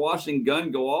pressure washing gun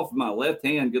go off in my left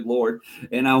hand. Good Lord.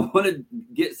 And I wanted to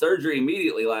get surgery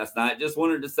immediately last night. Just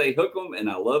wanted to say hook 'em, and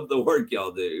I love the work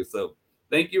y'all do. So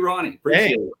thank you, Ronnie.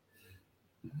 Appreciate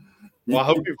it.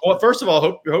 Well, first of all,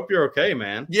 hope you're okay,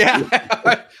 man. Yeah.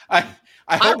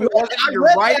 I hope it wasn't your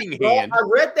writing hand. I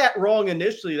read that wrong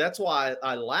initially. That's why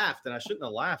I laughed, and I shouldn't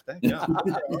have laughed. Thank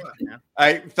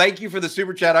God. Thank you for the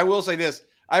super chat. I will say this.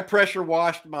 I pressure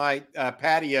washed my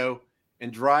patio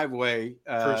and driveway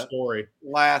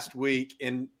last week,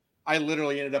 and I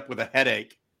literally ended up with a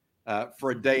headache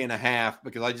for a day and a half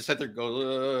because I just sat there and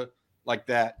go like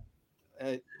that.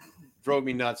 It drove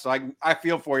me nuts. So I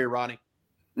feel for you, Ronnie.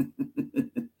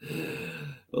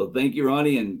 Well, thank you,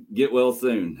 Ronnie, and get well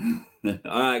soon.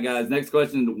 All right, guys. Next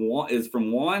question is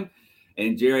from Juan.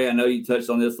 And Jerry, I know you touched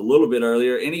on this a little bit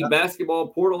earlier. Any basketball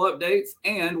portal updates?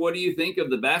 And what do you think of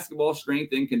the basketball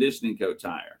strength and conditioning coach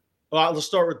hire? Well, let's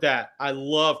start with that. I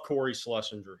love Corey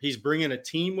Schlesinger. He's bringing a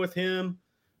team with him.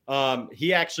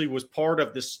 He actually was part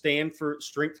of the Stanford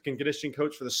strength and conditioning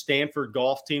coach for the Stanford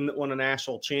golf team that won a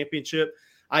national championship.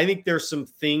 I think there's some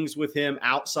things with him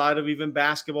outside of even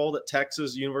basketball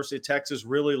that University of Texas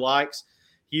really likes.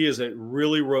 He is a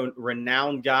really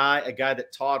renowned guy, a guy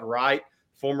that Todd Wright,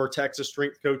 former Texas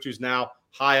strength coach who's now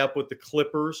high up with the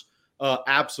Clippers,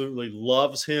 absolutely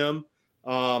loves him.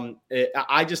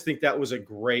 I just think that was a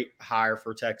great hire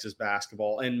for Texas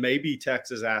basketball and maybe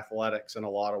Texas athletics in a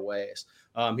lot of ways.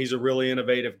 He's a really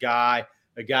innovative guy,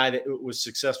 a guy that was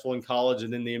successful in college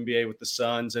and in the NBA with the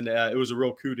Suns, and it was a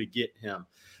real coup to get him.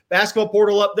 Basketball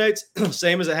portal updates,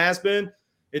 same as it has been.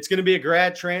 It's going to be a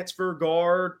grad transfer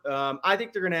guard. I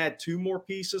think they're going to add 2 more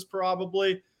pieces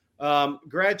probably.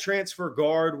 Grad transfer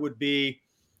guard would be,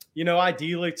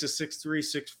 ideally it's a 6'3",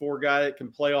 6'4" guy that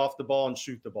can play off the ball and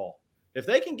shoot the ball. If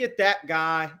they can get that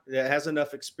guy that has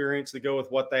enough experience to go with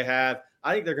what they have,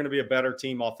 I think they're going to be a better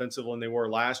team offensively than they were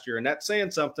last year. And that's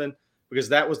saying something because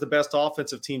that was the best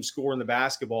offensive team score in the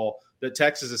basketball that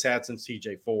Texas has had since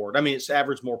TJ Ford. I mean, it's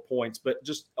averaged more points, but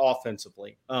just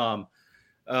offensively.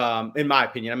 in my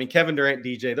opinion. I mean, Kevin Durant,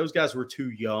 DJ, those guys were too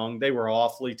young. They were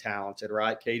awfully talented,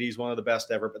 right? KD's one of the best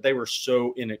ever, but they were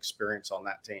so inexperienced on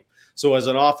that team. So as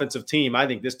an offensive team, I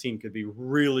think this team could be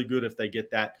really good if they get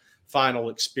that final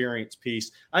experience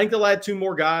piece. I think they'll add 2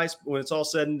 more guys when it's all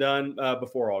said and done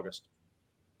before August.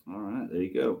 All right, there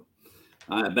you go.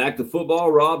 All right, back to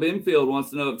football. Rob Enfield wants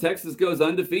to know if Texas goes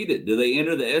undefeated, do they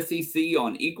enter the SEC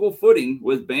on equal footing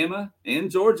with Bama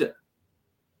and Georgia?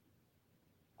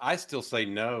 I still say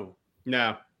no.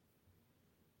 No.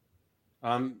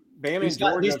 Bama and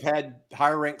Georgia have had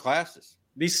higher ranked classes.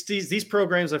 These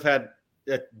programs have had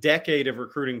a decade of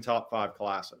recruiting top 5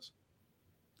 classes.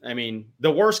 I mean,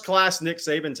 the worst class Nick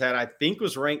Saban's had, I think,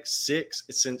 was ranked 6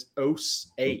 since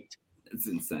 2008. It's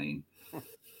insane.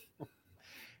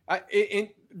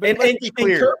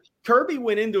 Kirby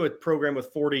went into a program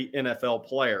with 40 NFL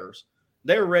players.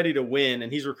 They were ready to win,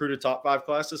 and he's recruited top 5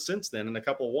 classes since then and a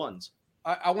couple of ones.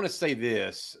 I want to say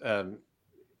this, and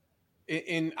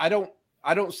I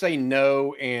don't say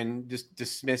no and just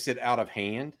dismiss it out of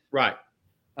hand. Right.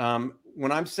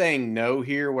 When I'm saying no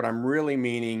here, what I'm really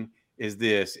meaning is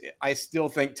this. I still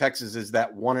think Texas is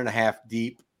that 1.5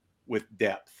 deep with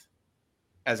depth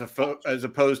as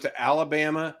opposed to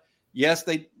Alabama. Yes,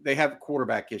 they have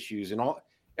quarterback issues and all.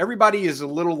 Everybody is a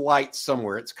little light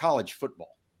somewhere. It's college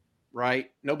football, right?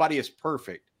 Nobody is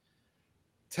perfect.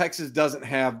 Texas doesn't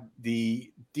have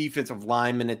the defensive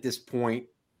linemen at this point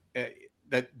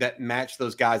that match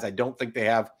those guys. I don't think they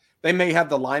have. They may have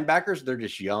the linebackers. They're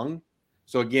just young.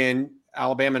 So, again,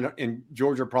 Alabama and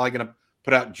Georgia are probably going to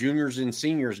put out juniors and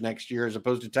seniors next year as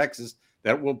opposed to Texas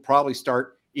that will probably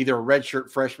start either a redshirt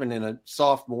freshman and a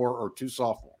sophomore or 2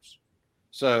 sophomores.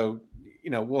 So,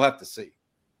 we'll have to see.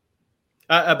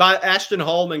 Ashton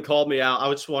Hallman called me out. I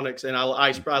just want to, and I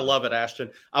love it,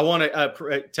 Ashton. I want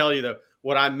to tell you, though,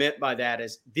 what I meant by that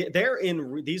is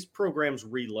these programs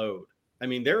reload. I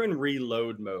mean, they're in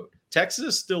reload mode. Texas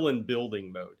is still in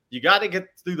building mode. You got to get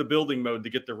through the building mode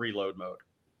to get the reload mode.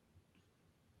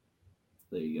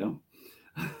 There you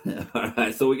go. All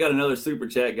right, so we got another super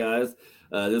chat, guys.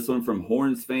 This one from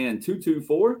Horns fan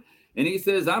 224. And he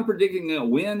says, I'm predicting a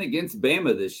win against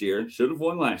Bama this year. Should have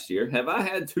won last year. Have I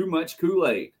had too much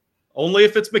Kool-Aid? Only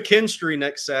if it's McKinstry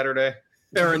next Saturday.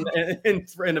 Or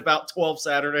in about 12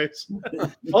 Saturdays.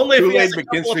 Only if Kool-Aid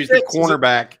McKinstry's the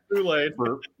cornerback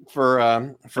for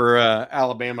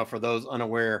Alabama. For those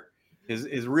unaware,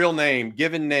 his real name,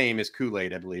 given name, is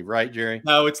Kool-Aid, I believe. Right, Jerry?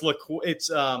 No, it's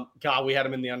God. We had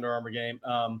him in the Under Armour game.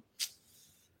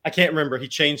 I can't remember. He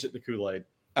changed it to Kool-Aid.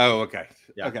 Oh, okay.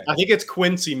 Yeah. Okay. I think it's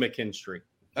Quincy McKinstry.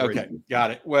 Okay,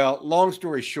 got it. Well, long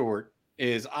story short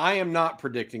is I am not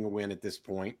predicting a win at this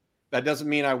point. That doesn't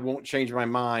mean I won't change my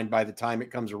mind by the time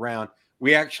it comes around.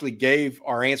 We actually gave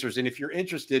our answers. And if you're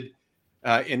interested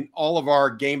in all of our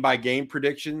game-by-game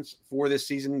predictions for this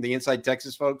season, the Inside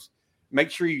Texas folks, make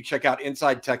sure you check out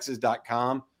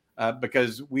InsideTexas.com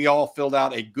because we all filled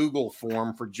out a Google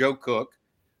form for Joe Cook,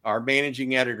 our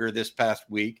managing editor, this past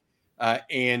week,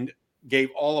 and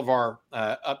gave all of our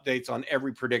updates on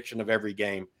every prediction of every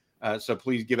game. So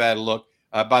please give that a look.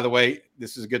 By the way,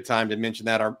 this is a good time to mention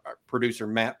that our producer,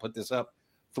 Matt, put this up.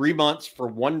 3 months for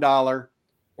 $1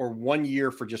 or 1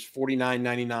 year for just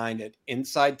 $49.99 at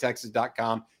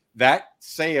InsideTexas.com. That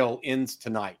sale ends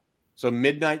tonight. So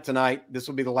midnight tonight, this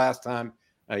will be the last time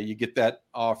you get that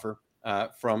offer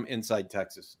from Inside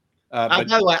Texas. By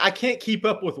the way, I can't keep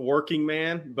up with Working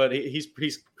Man, but he's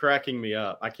cracking me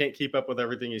up. I can't keep up with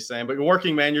everything he's saying. But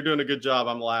Working Man, you're doing a good job.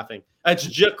 I'm laughing. That's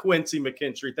Quincy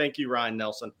McKinstry. Thank you, Ryan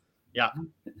Nelson. Yeah.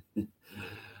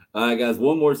 All right, guys,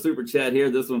 one more super chat here.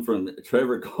 This one from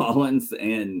Trevor Collins,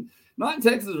 and not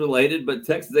Texas related, but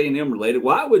Texas A&M related.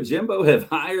 Why would Jimbo have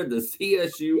hired the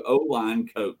CSU O-line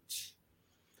coach?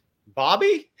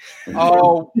 Bobby?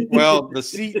 Oh, well, the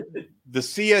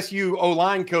CSU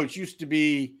O-line coach used to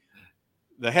be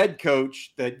the head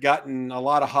coach that got in a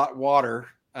lot of hot water.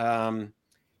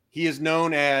 He is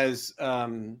known as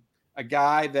a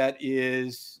guy that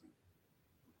is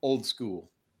old school.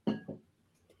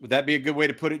 Would that be a good way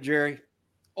to put it, Jerry?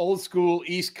 Old school,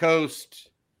 East Coast,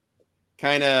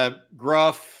 kind of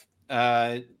gruff,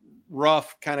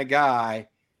 rough kind of guy.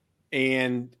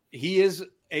 And he is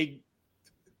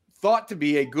thought to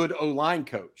be a good O-line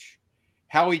coach.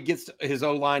 How he gets his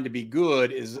O-line to be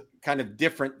good is kind of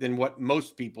different than what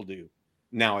most people do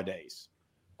nowadays.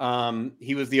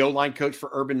 He was the O-line coach for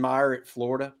Urban Meyer at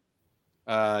Florida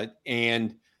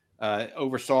and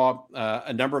oversaw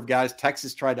a number of guys.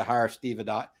 Texas tried to hire Steve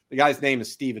Adazio. The guy's name is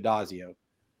Steve Adazio.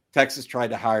 Texas tried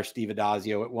to hire Steve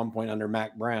Adazio at one point under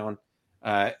Mac Brown,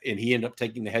 and he ended up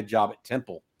taking the head job at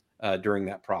Temple during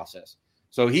that process.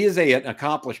 So he is an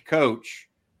accomplished coach,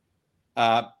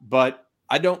 But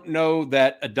I don't know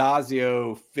that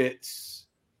Adazio fits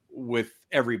with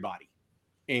everybody,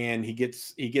 and he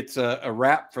gets a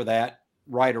rap for that,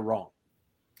 right or wrong.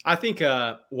 I think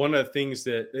one of the things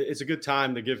that it's a good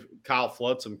time to give Kyle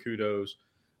Flood some kudos.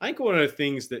 I think one of the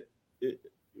things that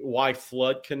why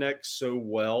Flood connects so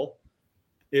well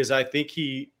is I think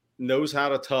he knows how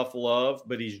to tough love,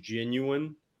 but he's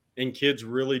genuine, and kids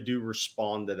really do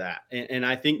respond to that. And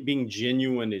I think being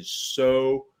genuine is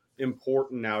so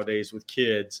important nowadays with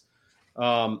kids.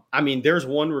 I mean, there's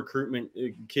one recruitment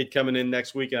kid coming in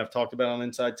next week, and I've talked about on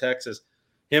Inside Texas.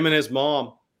 Him and his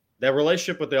mom, that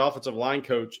relationship with the offensive line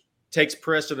coach takes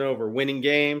precedent over winning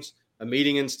games, a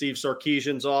meeting in Steve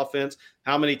Sarkisian's offense,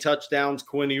 how many touchdowns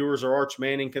Quinn Ewers or Arch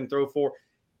Manning can throw for.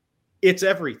 It's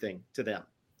everything to them.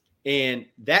 And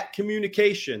that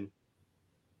communication,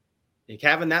 like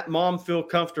having that mom feel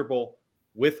comfortable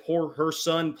with her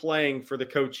son playing for the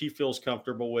coach he feels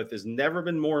comfortable with, has never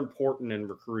been more important in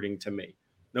recruiting to me,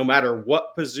 no matter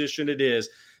what position it is.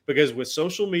 Because with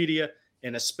social media,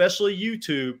 and especially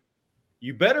YouTube,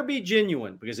 you better be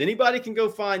genuine, because anybody can go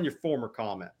find your former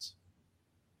comments.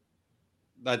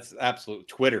 That's absolute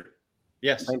Twitter.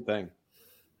 Yes. Same thing.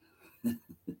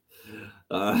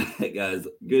 Hey guys,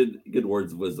 good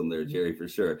words of wisdom there, Jerry, for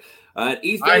sure.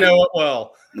 East I know it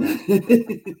well.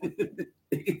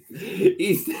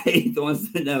 East 8th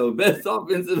wants to know best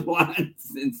offensive line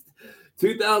since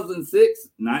 2006,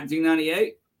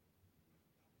 1998.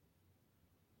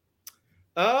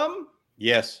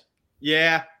 Yes.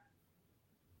 Yeah.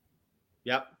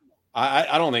 Yep.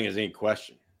 I don't think there's any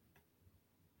question.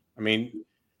 I mean,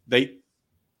 I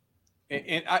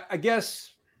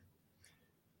guess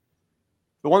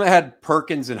the one that had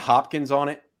Perkins and Hopkins on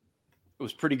it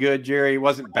was pretty good, Jerry. It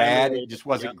wasn't bad. It just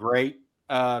wasn't great.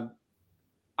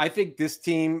 I think this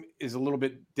team is a little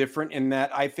bit different in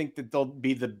that I think that they'll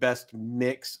be the best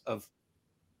mix of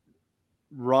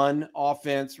run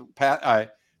offense,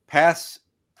 pass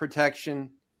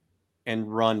protection,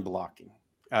 and run blocking.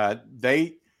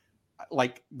 There's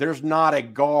not a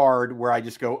guard where I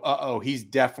just go, he's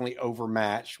definitely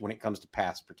overmatched when it comes to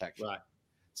pass protection. Right.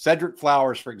 Cedric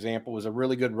Flowers, for example, was a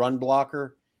really good run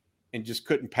blocker and just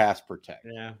couldn't pass protect.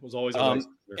 Yeah, was always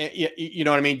you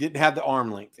know what I mean? Didn't have the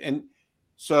arm length. And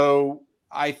so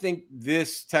I think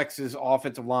this Texas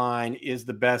offensive line is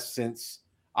the best since,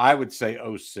 I would say,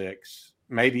 06,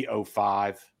 maybe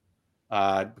 05,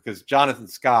 because Jonathan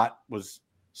Scott was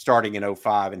starting in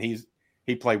 05, and he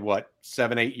played,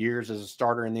 7-8 years as a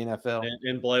starter in the NFL?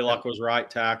 And Blaylock was right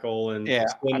tackle and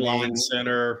line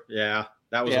center. Yeah,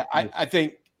 that was. Yeah, I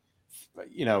think,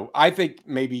 I think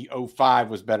maybe 05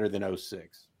 was better than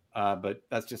 06, but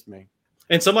that's just me.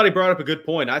 And somebody brought up a good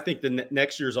point. I think the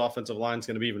next year's offensive line is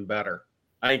going to be even better.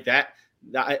 I think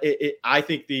I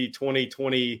think the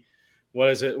 2020,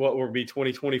 what will be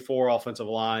 2024 offensive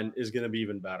line is going to be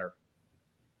even better.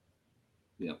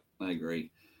 Yeah, I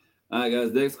agree. All right,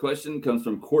 guys, next question comes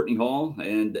from Courtney Hall.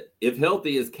 And if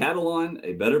healthy, is Catalon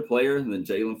a better player than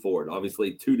Jalen Ford?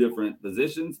 Obviously, two different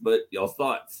positions, but y'all's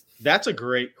thoughts? That's a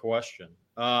great question.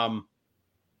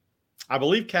 I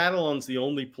believe Catalon's the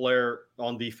only player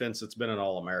on defense that's been an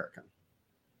All-American.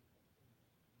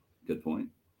 Good point.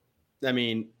 I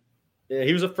mean,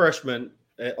 he was a freshman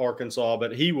at Arkansas,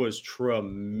 but he was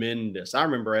tremendous. I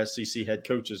remember SEC head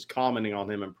coaches commenting on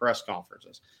him in press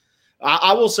conferences.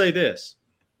 I will say this.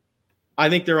 I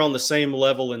think they're on the same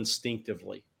level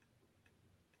instinctively.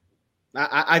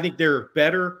 I think they're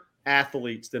better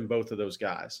athletes than both of those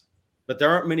guys. But there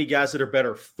aren't many guys that are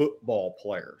better football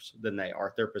players than they are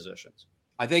at their positions.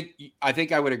 I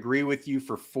think I would agree with you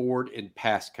for Ford in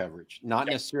pass coverage, not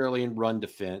necessarily in run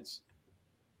defense.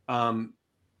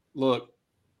 Look,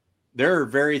 there are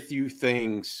very few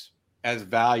things as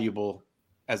valuable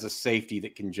as a safety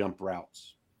that can jump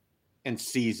routes and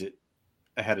sees it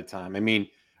ahead of time. I mean,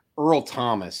 Earl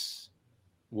Thomas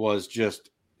was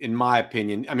just, in my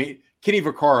opinion, Kenny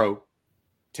Vaccaro,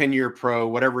 10-year pro,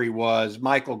 whatever he was,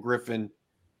 Michael Griffin,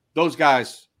 those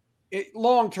guys,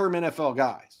 long-term NFL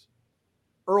guys.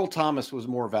 Earl Thomas was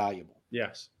more valuable.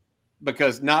 Yes.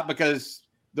 Because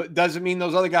doesn't mean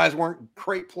those other guys weren't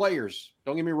great players.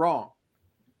 Don't get me wrong.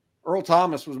 Earl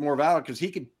Thomas was more valuable because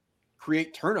he could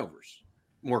create turnovers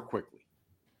more quickly.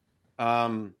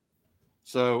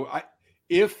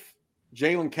 If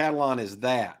Jalen Catalon is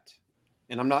that,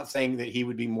 and I'm not saying that he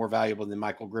would be more valuable than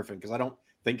Michael Griffin, because I don't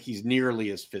think he's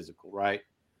nearly as physical, right?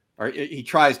 Or he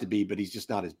tries to be, but he's just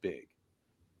not as big.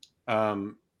 I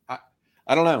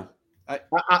don't know.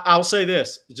 I'll say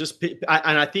this, and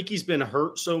I think he's been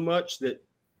hurt so much that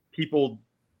people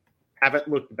haven't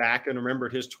looked back and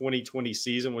remembered his 2020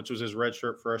 season, which was his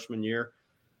redshirt freshman year.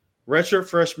 Redshirt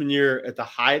freshman year at the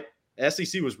height,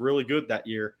 SEC was really good that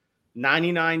year.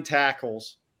 99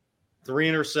 tackles, 3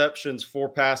 interceptions, 4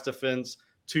 pass defense,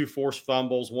 2 forced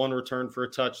fumbles, 1 return for a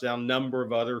touchdown, number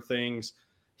of other things.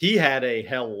 He had a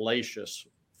hellacious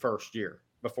first year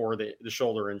before the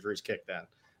shoulder injuries kicked in.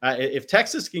 If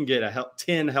Texas can get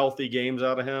 10 healthy games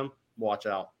out of him, watch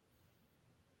out.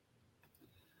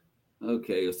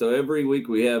 Okay, so every week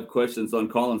we have questions on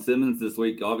Colin Simmons. This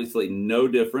week, obviously, no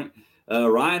different.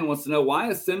 Ryan wants to know, why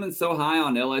is Simmons so high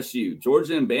on LSU?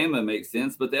 Georgia and Bama makes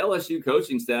sense, but the LSU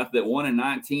coaching staff that won in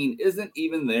 19 isn't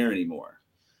even there anymore.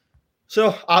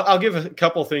 So I'll give a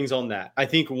couple things on that. I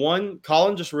think, one,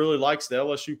 Colin just really likes the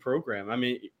LSU program. I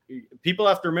mean, people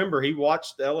have to remember he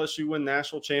watched the LSU win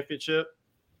national championship.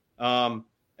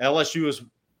 LSU has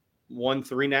won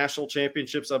 3 national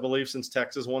championships, I believe, since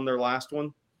Texas won their last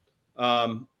one.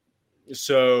 Or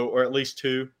at least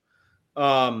 2.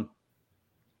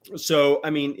 So, I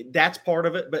mean, that's part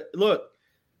of it. But look,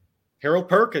 Harold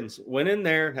Perkins went in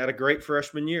there, had a great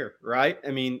freshman year, right?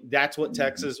 I mean, that's what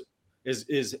Texas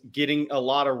is getting a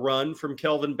lot of run from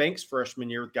Kelvin Banks' freshman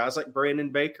year with guys like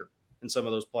Brandon Baker and some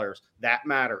of those players. That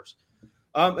matters.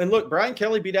 And look, Brian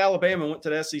Kelly beat Alabama and went to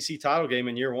the SEC title game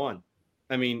in year 1.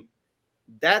 I mean,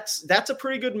 that's a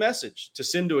pretty good message to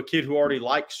send to a kid who already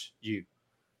likes you.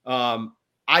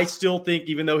 I still think,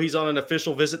 even though he's on an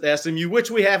official visit to SMU,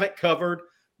 which we haven't covered,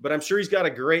 but I'm sure he's got a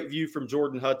great view from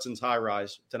Jordan Hudson's high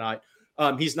rise tonight.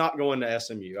 He's not going to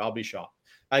SMU. I'll be shocked.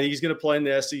 I think he's going to play in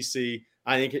the SEC.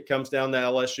 I think it comes down to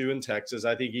LSU and Texas.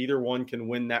 I think either one can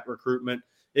win that recruitment.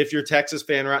 If you're a Texas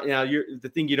fan right now, the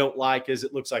thing you don't like is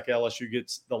it looks like LSU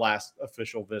gets the last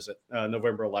official visit,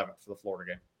 November 11th for the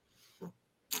Florida game.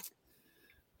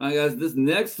 All right, guys, this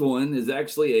next one is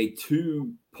actually a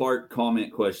 2-part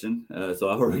comment question. So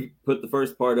I already put the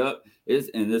first part up,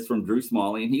 and this from Drew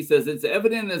Smalley. And he says, it's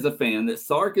evident as a fan that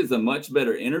Sark is a much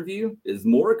better interview, is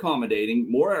more accommodating,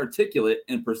 more articulate,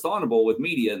 and personable with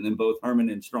media than both Herman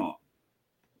and Strong.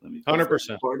 Let me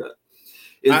 100%. Part up.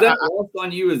 Is that lost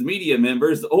on you as media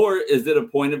members, or is it a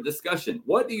point of discussion?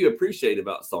 What do you appreciate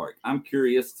about Sark? I'm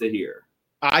curious to hear.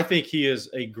 I think he is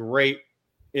a great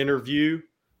interview.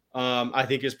 I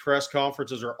think his press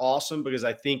conferences are awesome because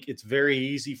I think it's very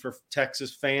easy for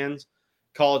Texas fans,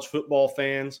 college football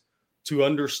fans, to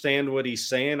understand what he's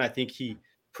saying. I think he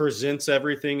presents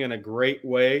everything in a great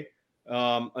way.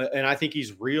 And I think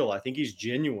he's real. I think he's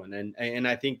genuine. And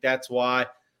I think that's why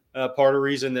part of the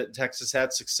reason that Texas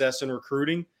had success in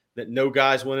recruiting, that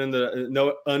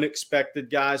no unexpected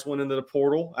guys went into the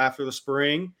portal after the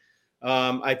spring.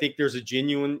 I think there's a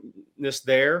genuineness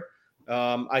there.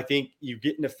 I think you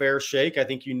get in a fair shake. I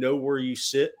think you know where you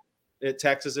sit at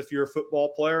Texas if you're a football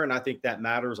player, and I think that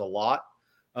matters a lot.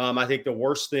 I think the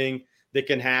worst thing that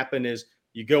can happen is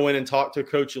you go in and talk to a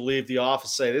coach, you leave the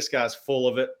office, say, this guy's full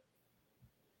of it.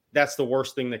 That's the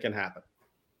worst thing that can happen.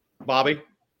 Bobby?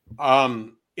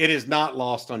 It is not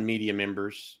lost on media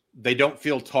members. They don't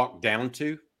feel talked down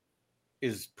to,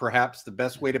 is perhaps the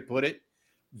best way to put it.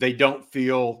 They don't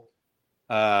feel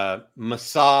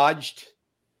massaged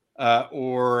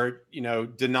or,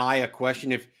 deny a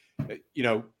question. If,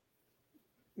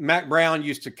 Mac Brown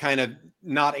used to kind of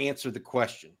not answer the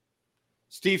question.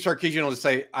 Steve Sarkisian will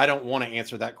say, I don't want to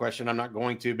answer that question. I'm not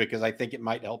going to, because I think it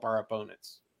might help our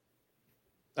opponents.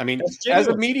 I mean, as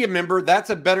a media member, that's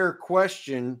a better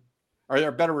question or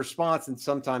a better response than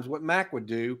sometimes what Mac would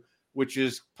do, which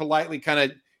is politely kind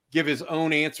of give his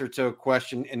own answer to a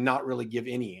question and not really give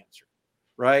any answer,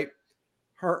 right?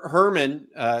 Herman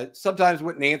sometimes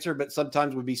wouldn't answer, but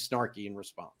sometimes would be snarky in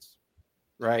response,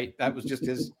 right? That was just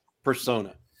his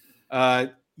persona.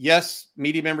 Yes,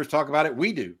 media members talk about it.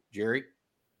 We do, Jerry.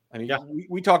 I mean,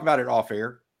 we talk about it off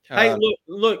air. Hey,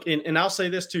 look, and I'll say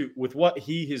this too. With what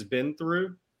he has been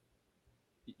through,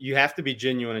 you have to be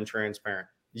genuine and transparent.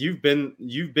 You've been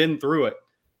through it,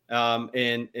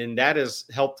 and that has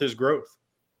helped his growth.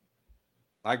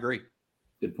 I agree.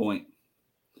 Good point.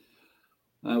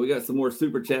 We got some more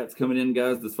super chats coming in,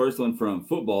 guys. This first one from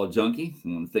Football Junkie. I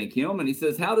want to thank him. And he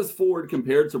says, how does Ford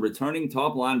compare to returning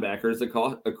top linebackers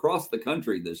across the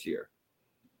country this year?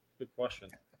 Good question.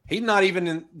 He's not even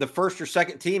in the first or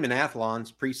second team in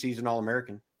Athlon's preseason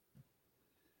All-American.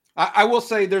 I will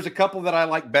say there's a couple that I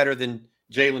like better than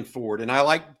Jalen Ford. And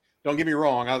don't get me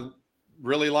wrong, I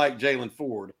really like Jalen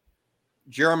Ford.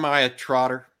 Jeremiah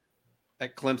Trotter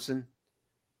at Clemson,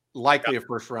 likely a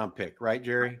first-round pick, right,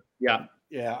 Jerry? Yeah.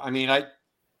 Yeah, I mean,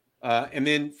 and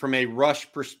then from a rush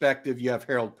perspective, you have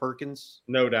Harold Perkins.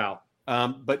 No doubt.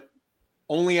 But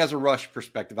only as a rush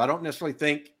perspective. I don't necessarily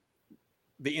think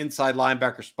the inside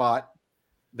linebacker spot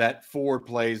that Ford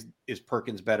plays is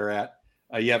Perkins better at.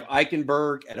 You have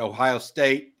Eichenberg at Ohio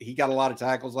State. He got a lot of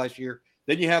tackles last year.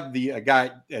 Then you have the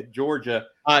guy at Georgia,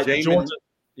 Georgia.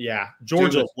 Yeah,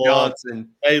 Georgia Johnson.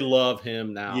 They love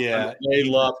him now. Yeah, they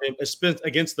love him.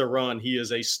 Against the run, he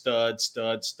is a stud.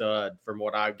 From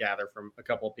what I gather from a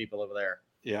couple of people over there.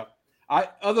 Yeah.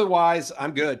 Otherwise,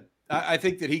 I'm good. I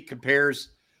think that he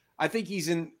compares. I think he's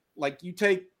in, like, you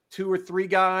take 2 or 3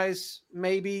 guys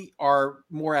maybe are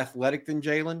more athletic than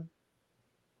Jalen,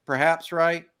 perhaps,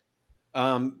 right?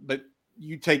 But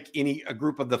you take a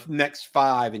group of the next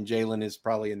 5, and Jalen is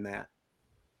probably in that.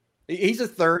 He's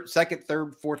a second,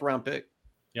 third, fourth round pick.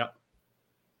 Yep.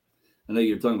 I know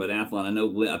you're talking about Athlon. I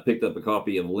know I picked up a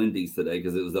copy of Lindy's today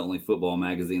because it was the only football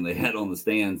magazine they had on the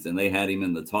stands, and they had him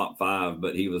in the top 5,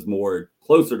 but he was more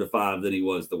closer to 5 than he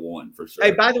was to 1 for sure.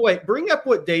 Hey, by the way, bring up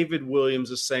what David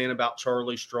Williams is saying about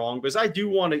Charlie Strong, because I do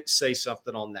want to say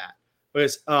something on that.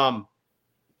 Because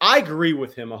I agree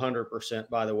with him 100%,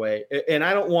 by the way, and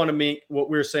I don't want to make what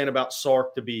we were saying about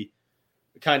Sark to be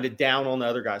kind of down on the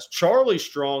other guys. Charlie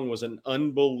Strong was an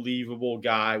unbelievable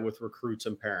guy with recruits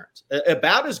and parents,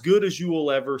 about as good as you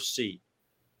will ever see.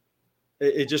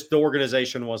 It just, the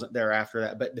organization wasn't there after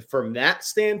that. But from that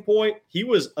standpoint, he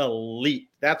was elite.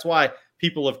 That's why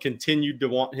people have continued to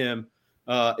want him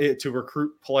to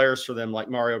recruit players for them, like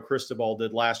Mario Cristobal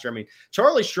did last year. I mean,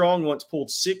 Charlie Strong once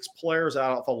pulled 6 players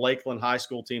out of a Lakeland high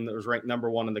school team that was ranked number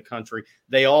 1 in the country.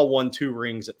 They all won 2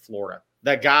 rings at Florida.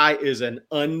 That guy is an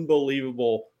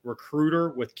unbelievable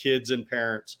recruiter with kids and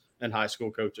parents and high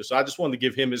school coaches. So I just wanted to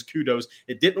give him his kudos.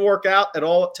 It didn't work out at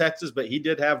all at Texas, but he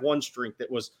did have one streak that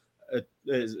was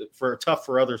tough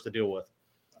for others to deal with.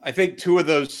 I think 2 of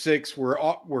those 6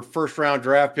 were first round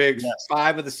draft picks. Yes.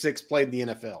 5 of the 6 played in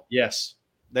the NFL. Yes.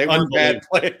 They were bad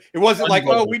play. It wasn't like,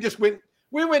 oh,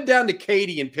 we went down to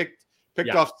Katy and picked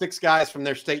off 6 guys from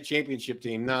their state championship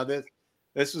team. No,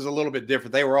 this is a little bit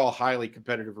different. They were all highly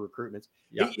competitive recruitments.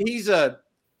 Yeah.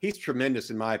 He's tremendous,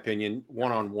 in my opinion,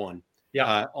 one-on-one.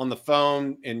 Yeah. On the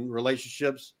phone and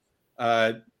relationships.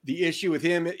 The issue with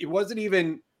him, it wasn't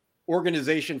even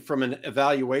organization from an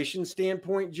evaluation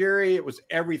standpoint, Jerry. It was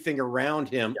everything around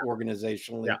him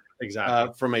organizationally. Yeah,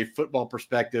 exactly. From a football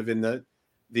perspective, and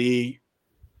the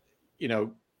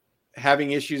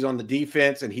having issues on the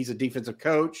defense, and he's a defensive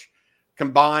coach,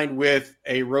 combined with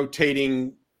a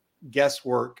rotating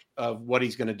guesswork of what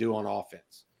he's going to do on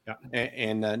offense. Yeah.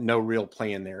 And no real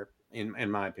plan there,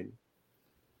 in my opinion.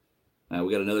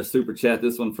 We got another super chat.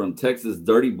 This one from Texas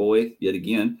Dirty Boy yet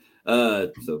again.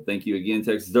 So thank you again,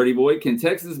 Texas Dirty Boy. Can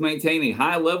Texas maintain a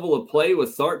high level of play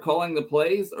with Sark calling the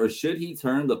plays, or should he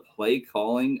turn the play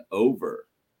calling over?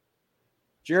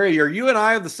 Jerry, are you and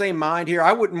I of the same mind here?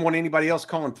 I wouldn't want anybody else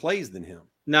calling plays than him.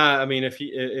 Nah, I mean,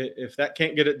 if that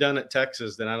can't get it done at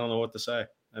Texas, then I don't know what to say.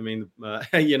 I mean, you're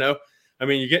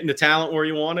getting the talent where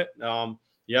you want it.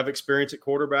 You have experience at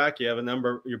quarterback. You have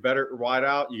you're better at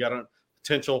wideout. You got a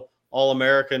potential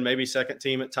All-American, maybe second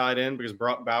team at tight end, because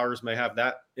Brock Bowers may have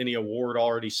any award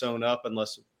already sewn up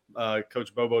unless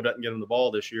Coach Bobo doesn't get him the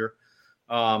ball this year.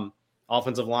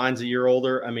 Offensive line's a year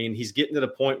older. I mean, he's getting to the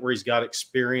point where he's got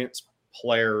experienced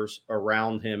players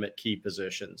around him at key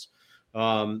positions.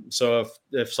 So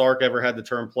if Sark ever had the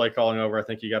term play calling over, I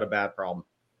think you got a bad problem.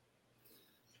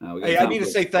 Hey, I need to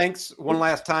say thanks one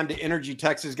last time to Energy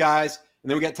Texas guys, and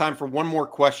then we got time for one more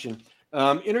question.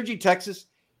 Energy Texas,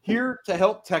 here to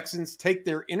help Texans take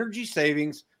their energy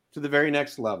savings to the very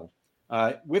next level.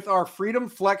 With our Freedom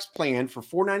Flex plan for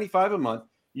 $4.95 a month,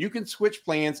 you can switch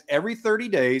plans every 30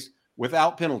 days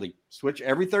without penalty. Switch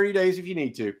every 30 days if you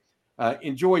need to.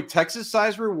 Enjoy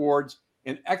Texas-sized rewards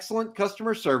and excellent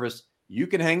customer service you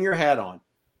can hang your hat on.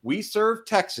 We serve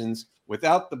Texans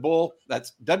without the bull.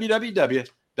 That's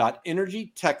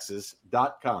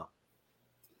www.energytexas.com.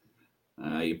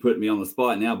 You put me on the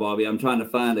spot now, Bobby. I'm trying to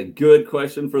find a good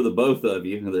question for the both of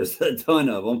you. There's a ton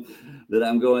of them that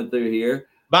I'm going through here.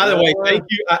 By the way, thank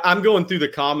you. I'm going through the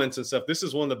comments and stuff. This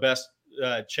is one of the best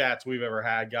chats we've ever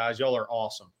had, guys. Y'all are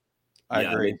awesome. I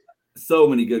agree. So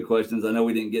many good questions. I know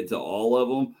we didn't get to all of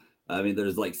them. I mean,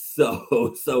 there's like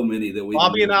so many that we.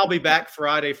 Bobby and I'll be back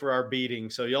Friday for our beating,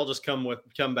 so y'all just come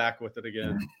back with it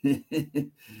again.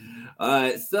 All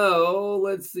right, so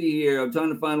let's see here. I'm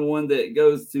trying to find one that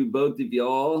goes to both of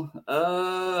y'all.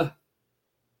 All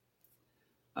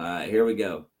right, here we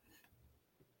go.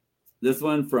 This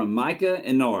one from Micah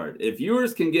and Nard. If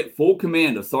viewers can get full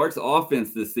command of Sark's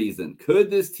offense this season, could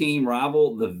this team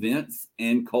rival the Vince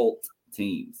and Colt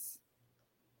teams?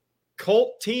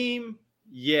 Colt team,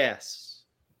 yes.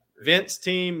 Vince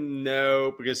team,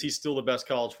 no, because he's still the best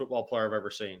college football player I've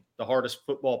ever seen. The hardest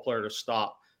football player to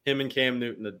stop. Him and Cam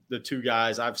Newton, the 2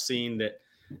 guys I've seen that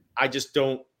I just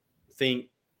don't think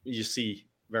you see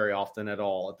very often at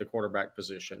all at the quarterback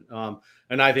position.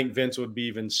 And I think Vince would be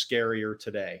even scarier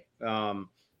today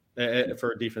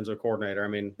for a defensive coordinator. I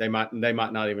mean, they might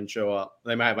not even show up.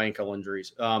 They might have ankle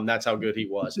injuries. That's how good he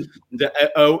was.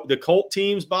 The Colt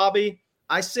teams, Bobby,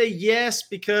 I say yes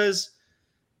because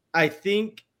I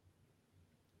think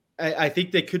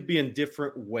they could be in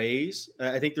different ways.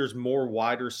 I think there's more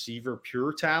wide receiver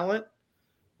pure talent,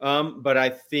 but I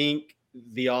think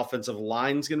the offensive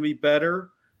line is going to be better.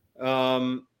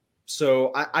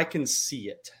 So I can see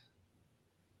it.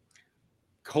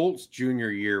 Colt's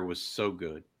junior year was so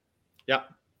good. Yeah.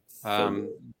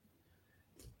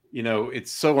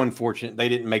 It's so unfortunate they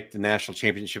didn't make the national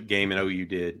championship game and OU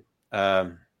did,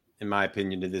 in my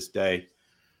opinion, to this day.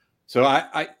 So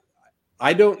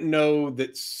I don't know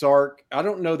that Sark, I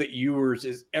don't know that Ewers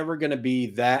is ever going to be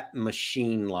that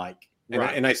machine-like.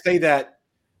 Right. And I say that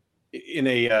in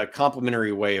a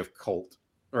complimentary way of Colt,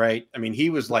 right? I mean, he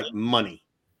was like money.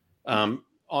 On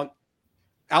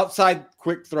outside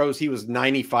quick throws, he was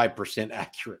 95%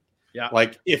 accurate. Yeah.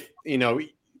 Like if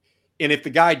the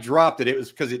guy dropped it, it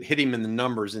was because it hit him in the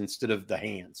numbers instead of the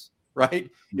hands, right?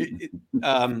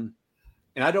 And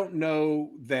I don't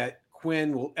know that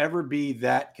Quinn will ever be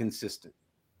that consistent.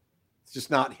 It's just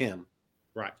not him.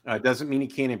 Right. It doesn't mean he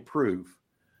can't improve.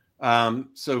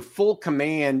 So full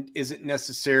command isn't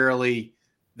necessarily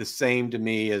the same to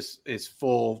me as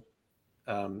full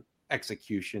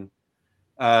execution.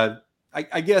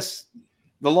 I guess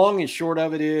the long and short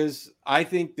of it is I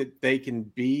think that they can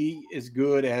be as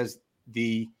good as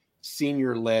the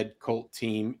senior-led Colt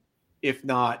team, if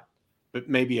not, but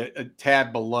maybe a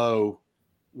tad below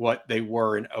what they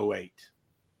were in 08.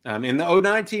 And the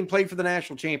 09 team played for the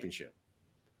national championship.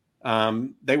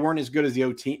 They weren't as good as the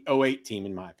 08 team,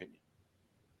 in my opinion.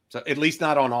 So at least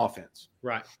not on offense.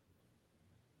 Right.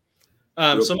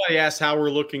 Somebody asked how we're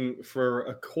looking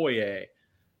for Okoye.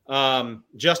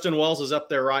 Justin Wells is up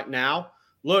there right now.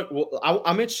 Look,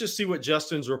 I'm interested to see what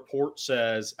Justin's report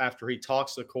says after he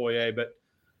talks to Okoye. But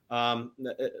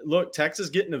look, Texas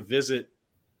getting a visit.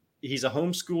 He's a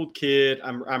homeschooled kid.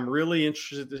 I'm really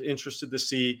interested to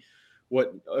see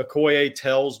what Okoye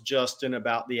tells Justin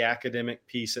about the academic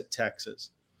piece at Texas.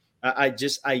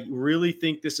 I really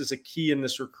think this is a key in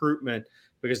this recruitment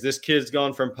because this kid's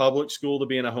gone from public school to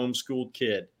being a homeschooled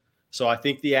kid. So I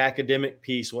think the academic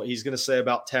piece, what he's going to say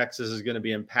about Texas is going to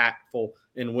be impactful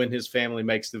in when his family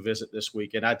makes the visit this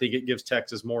week. And I think it gives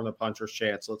Texas more than a puncher's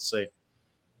chance. Let's see.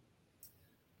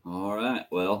 All right.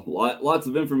 Well, lots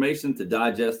of information to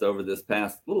digest over this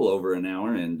past little over an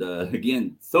hour. And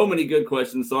again, so many good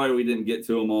questions. Sorry we didn't get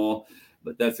to them all,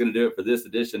 but that's going to do it for this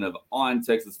edition of On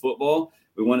Texas Football.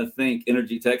 We want to thank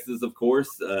Energy Texas, of course,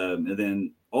 and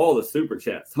then all the super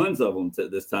chats, tons of them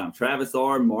this time. Travis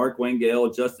R., Mark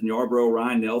Wangale, Justin Yarbrough,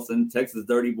 Ryan Nelson, Texas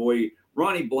Dirty Boy,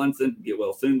 Ronnie Blunson, get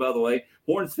well soon, by the way,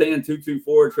 Horns Fan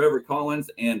 224, Trevor Collins,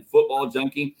 and Football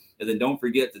Junkie. And then don't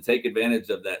forget to take advantage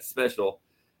of that special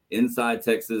Inside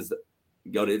Texas.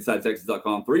 Go to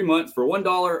InsideTexas.com. 3 months for $1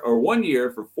 or 1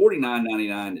 year for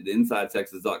 $49.99 at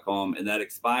InsideTexas.com. And that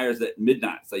expires at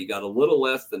midnight. So you got a little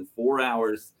less than 4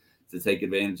 hours to take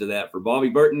advantage of that. For Bobby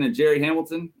Burton and Jerry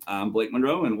Hamilton, I'm Blake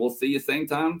Monroe, and we'll see you same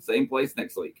time, same place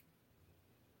next week.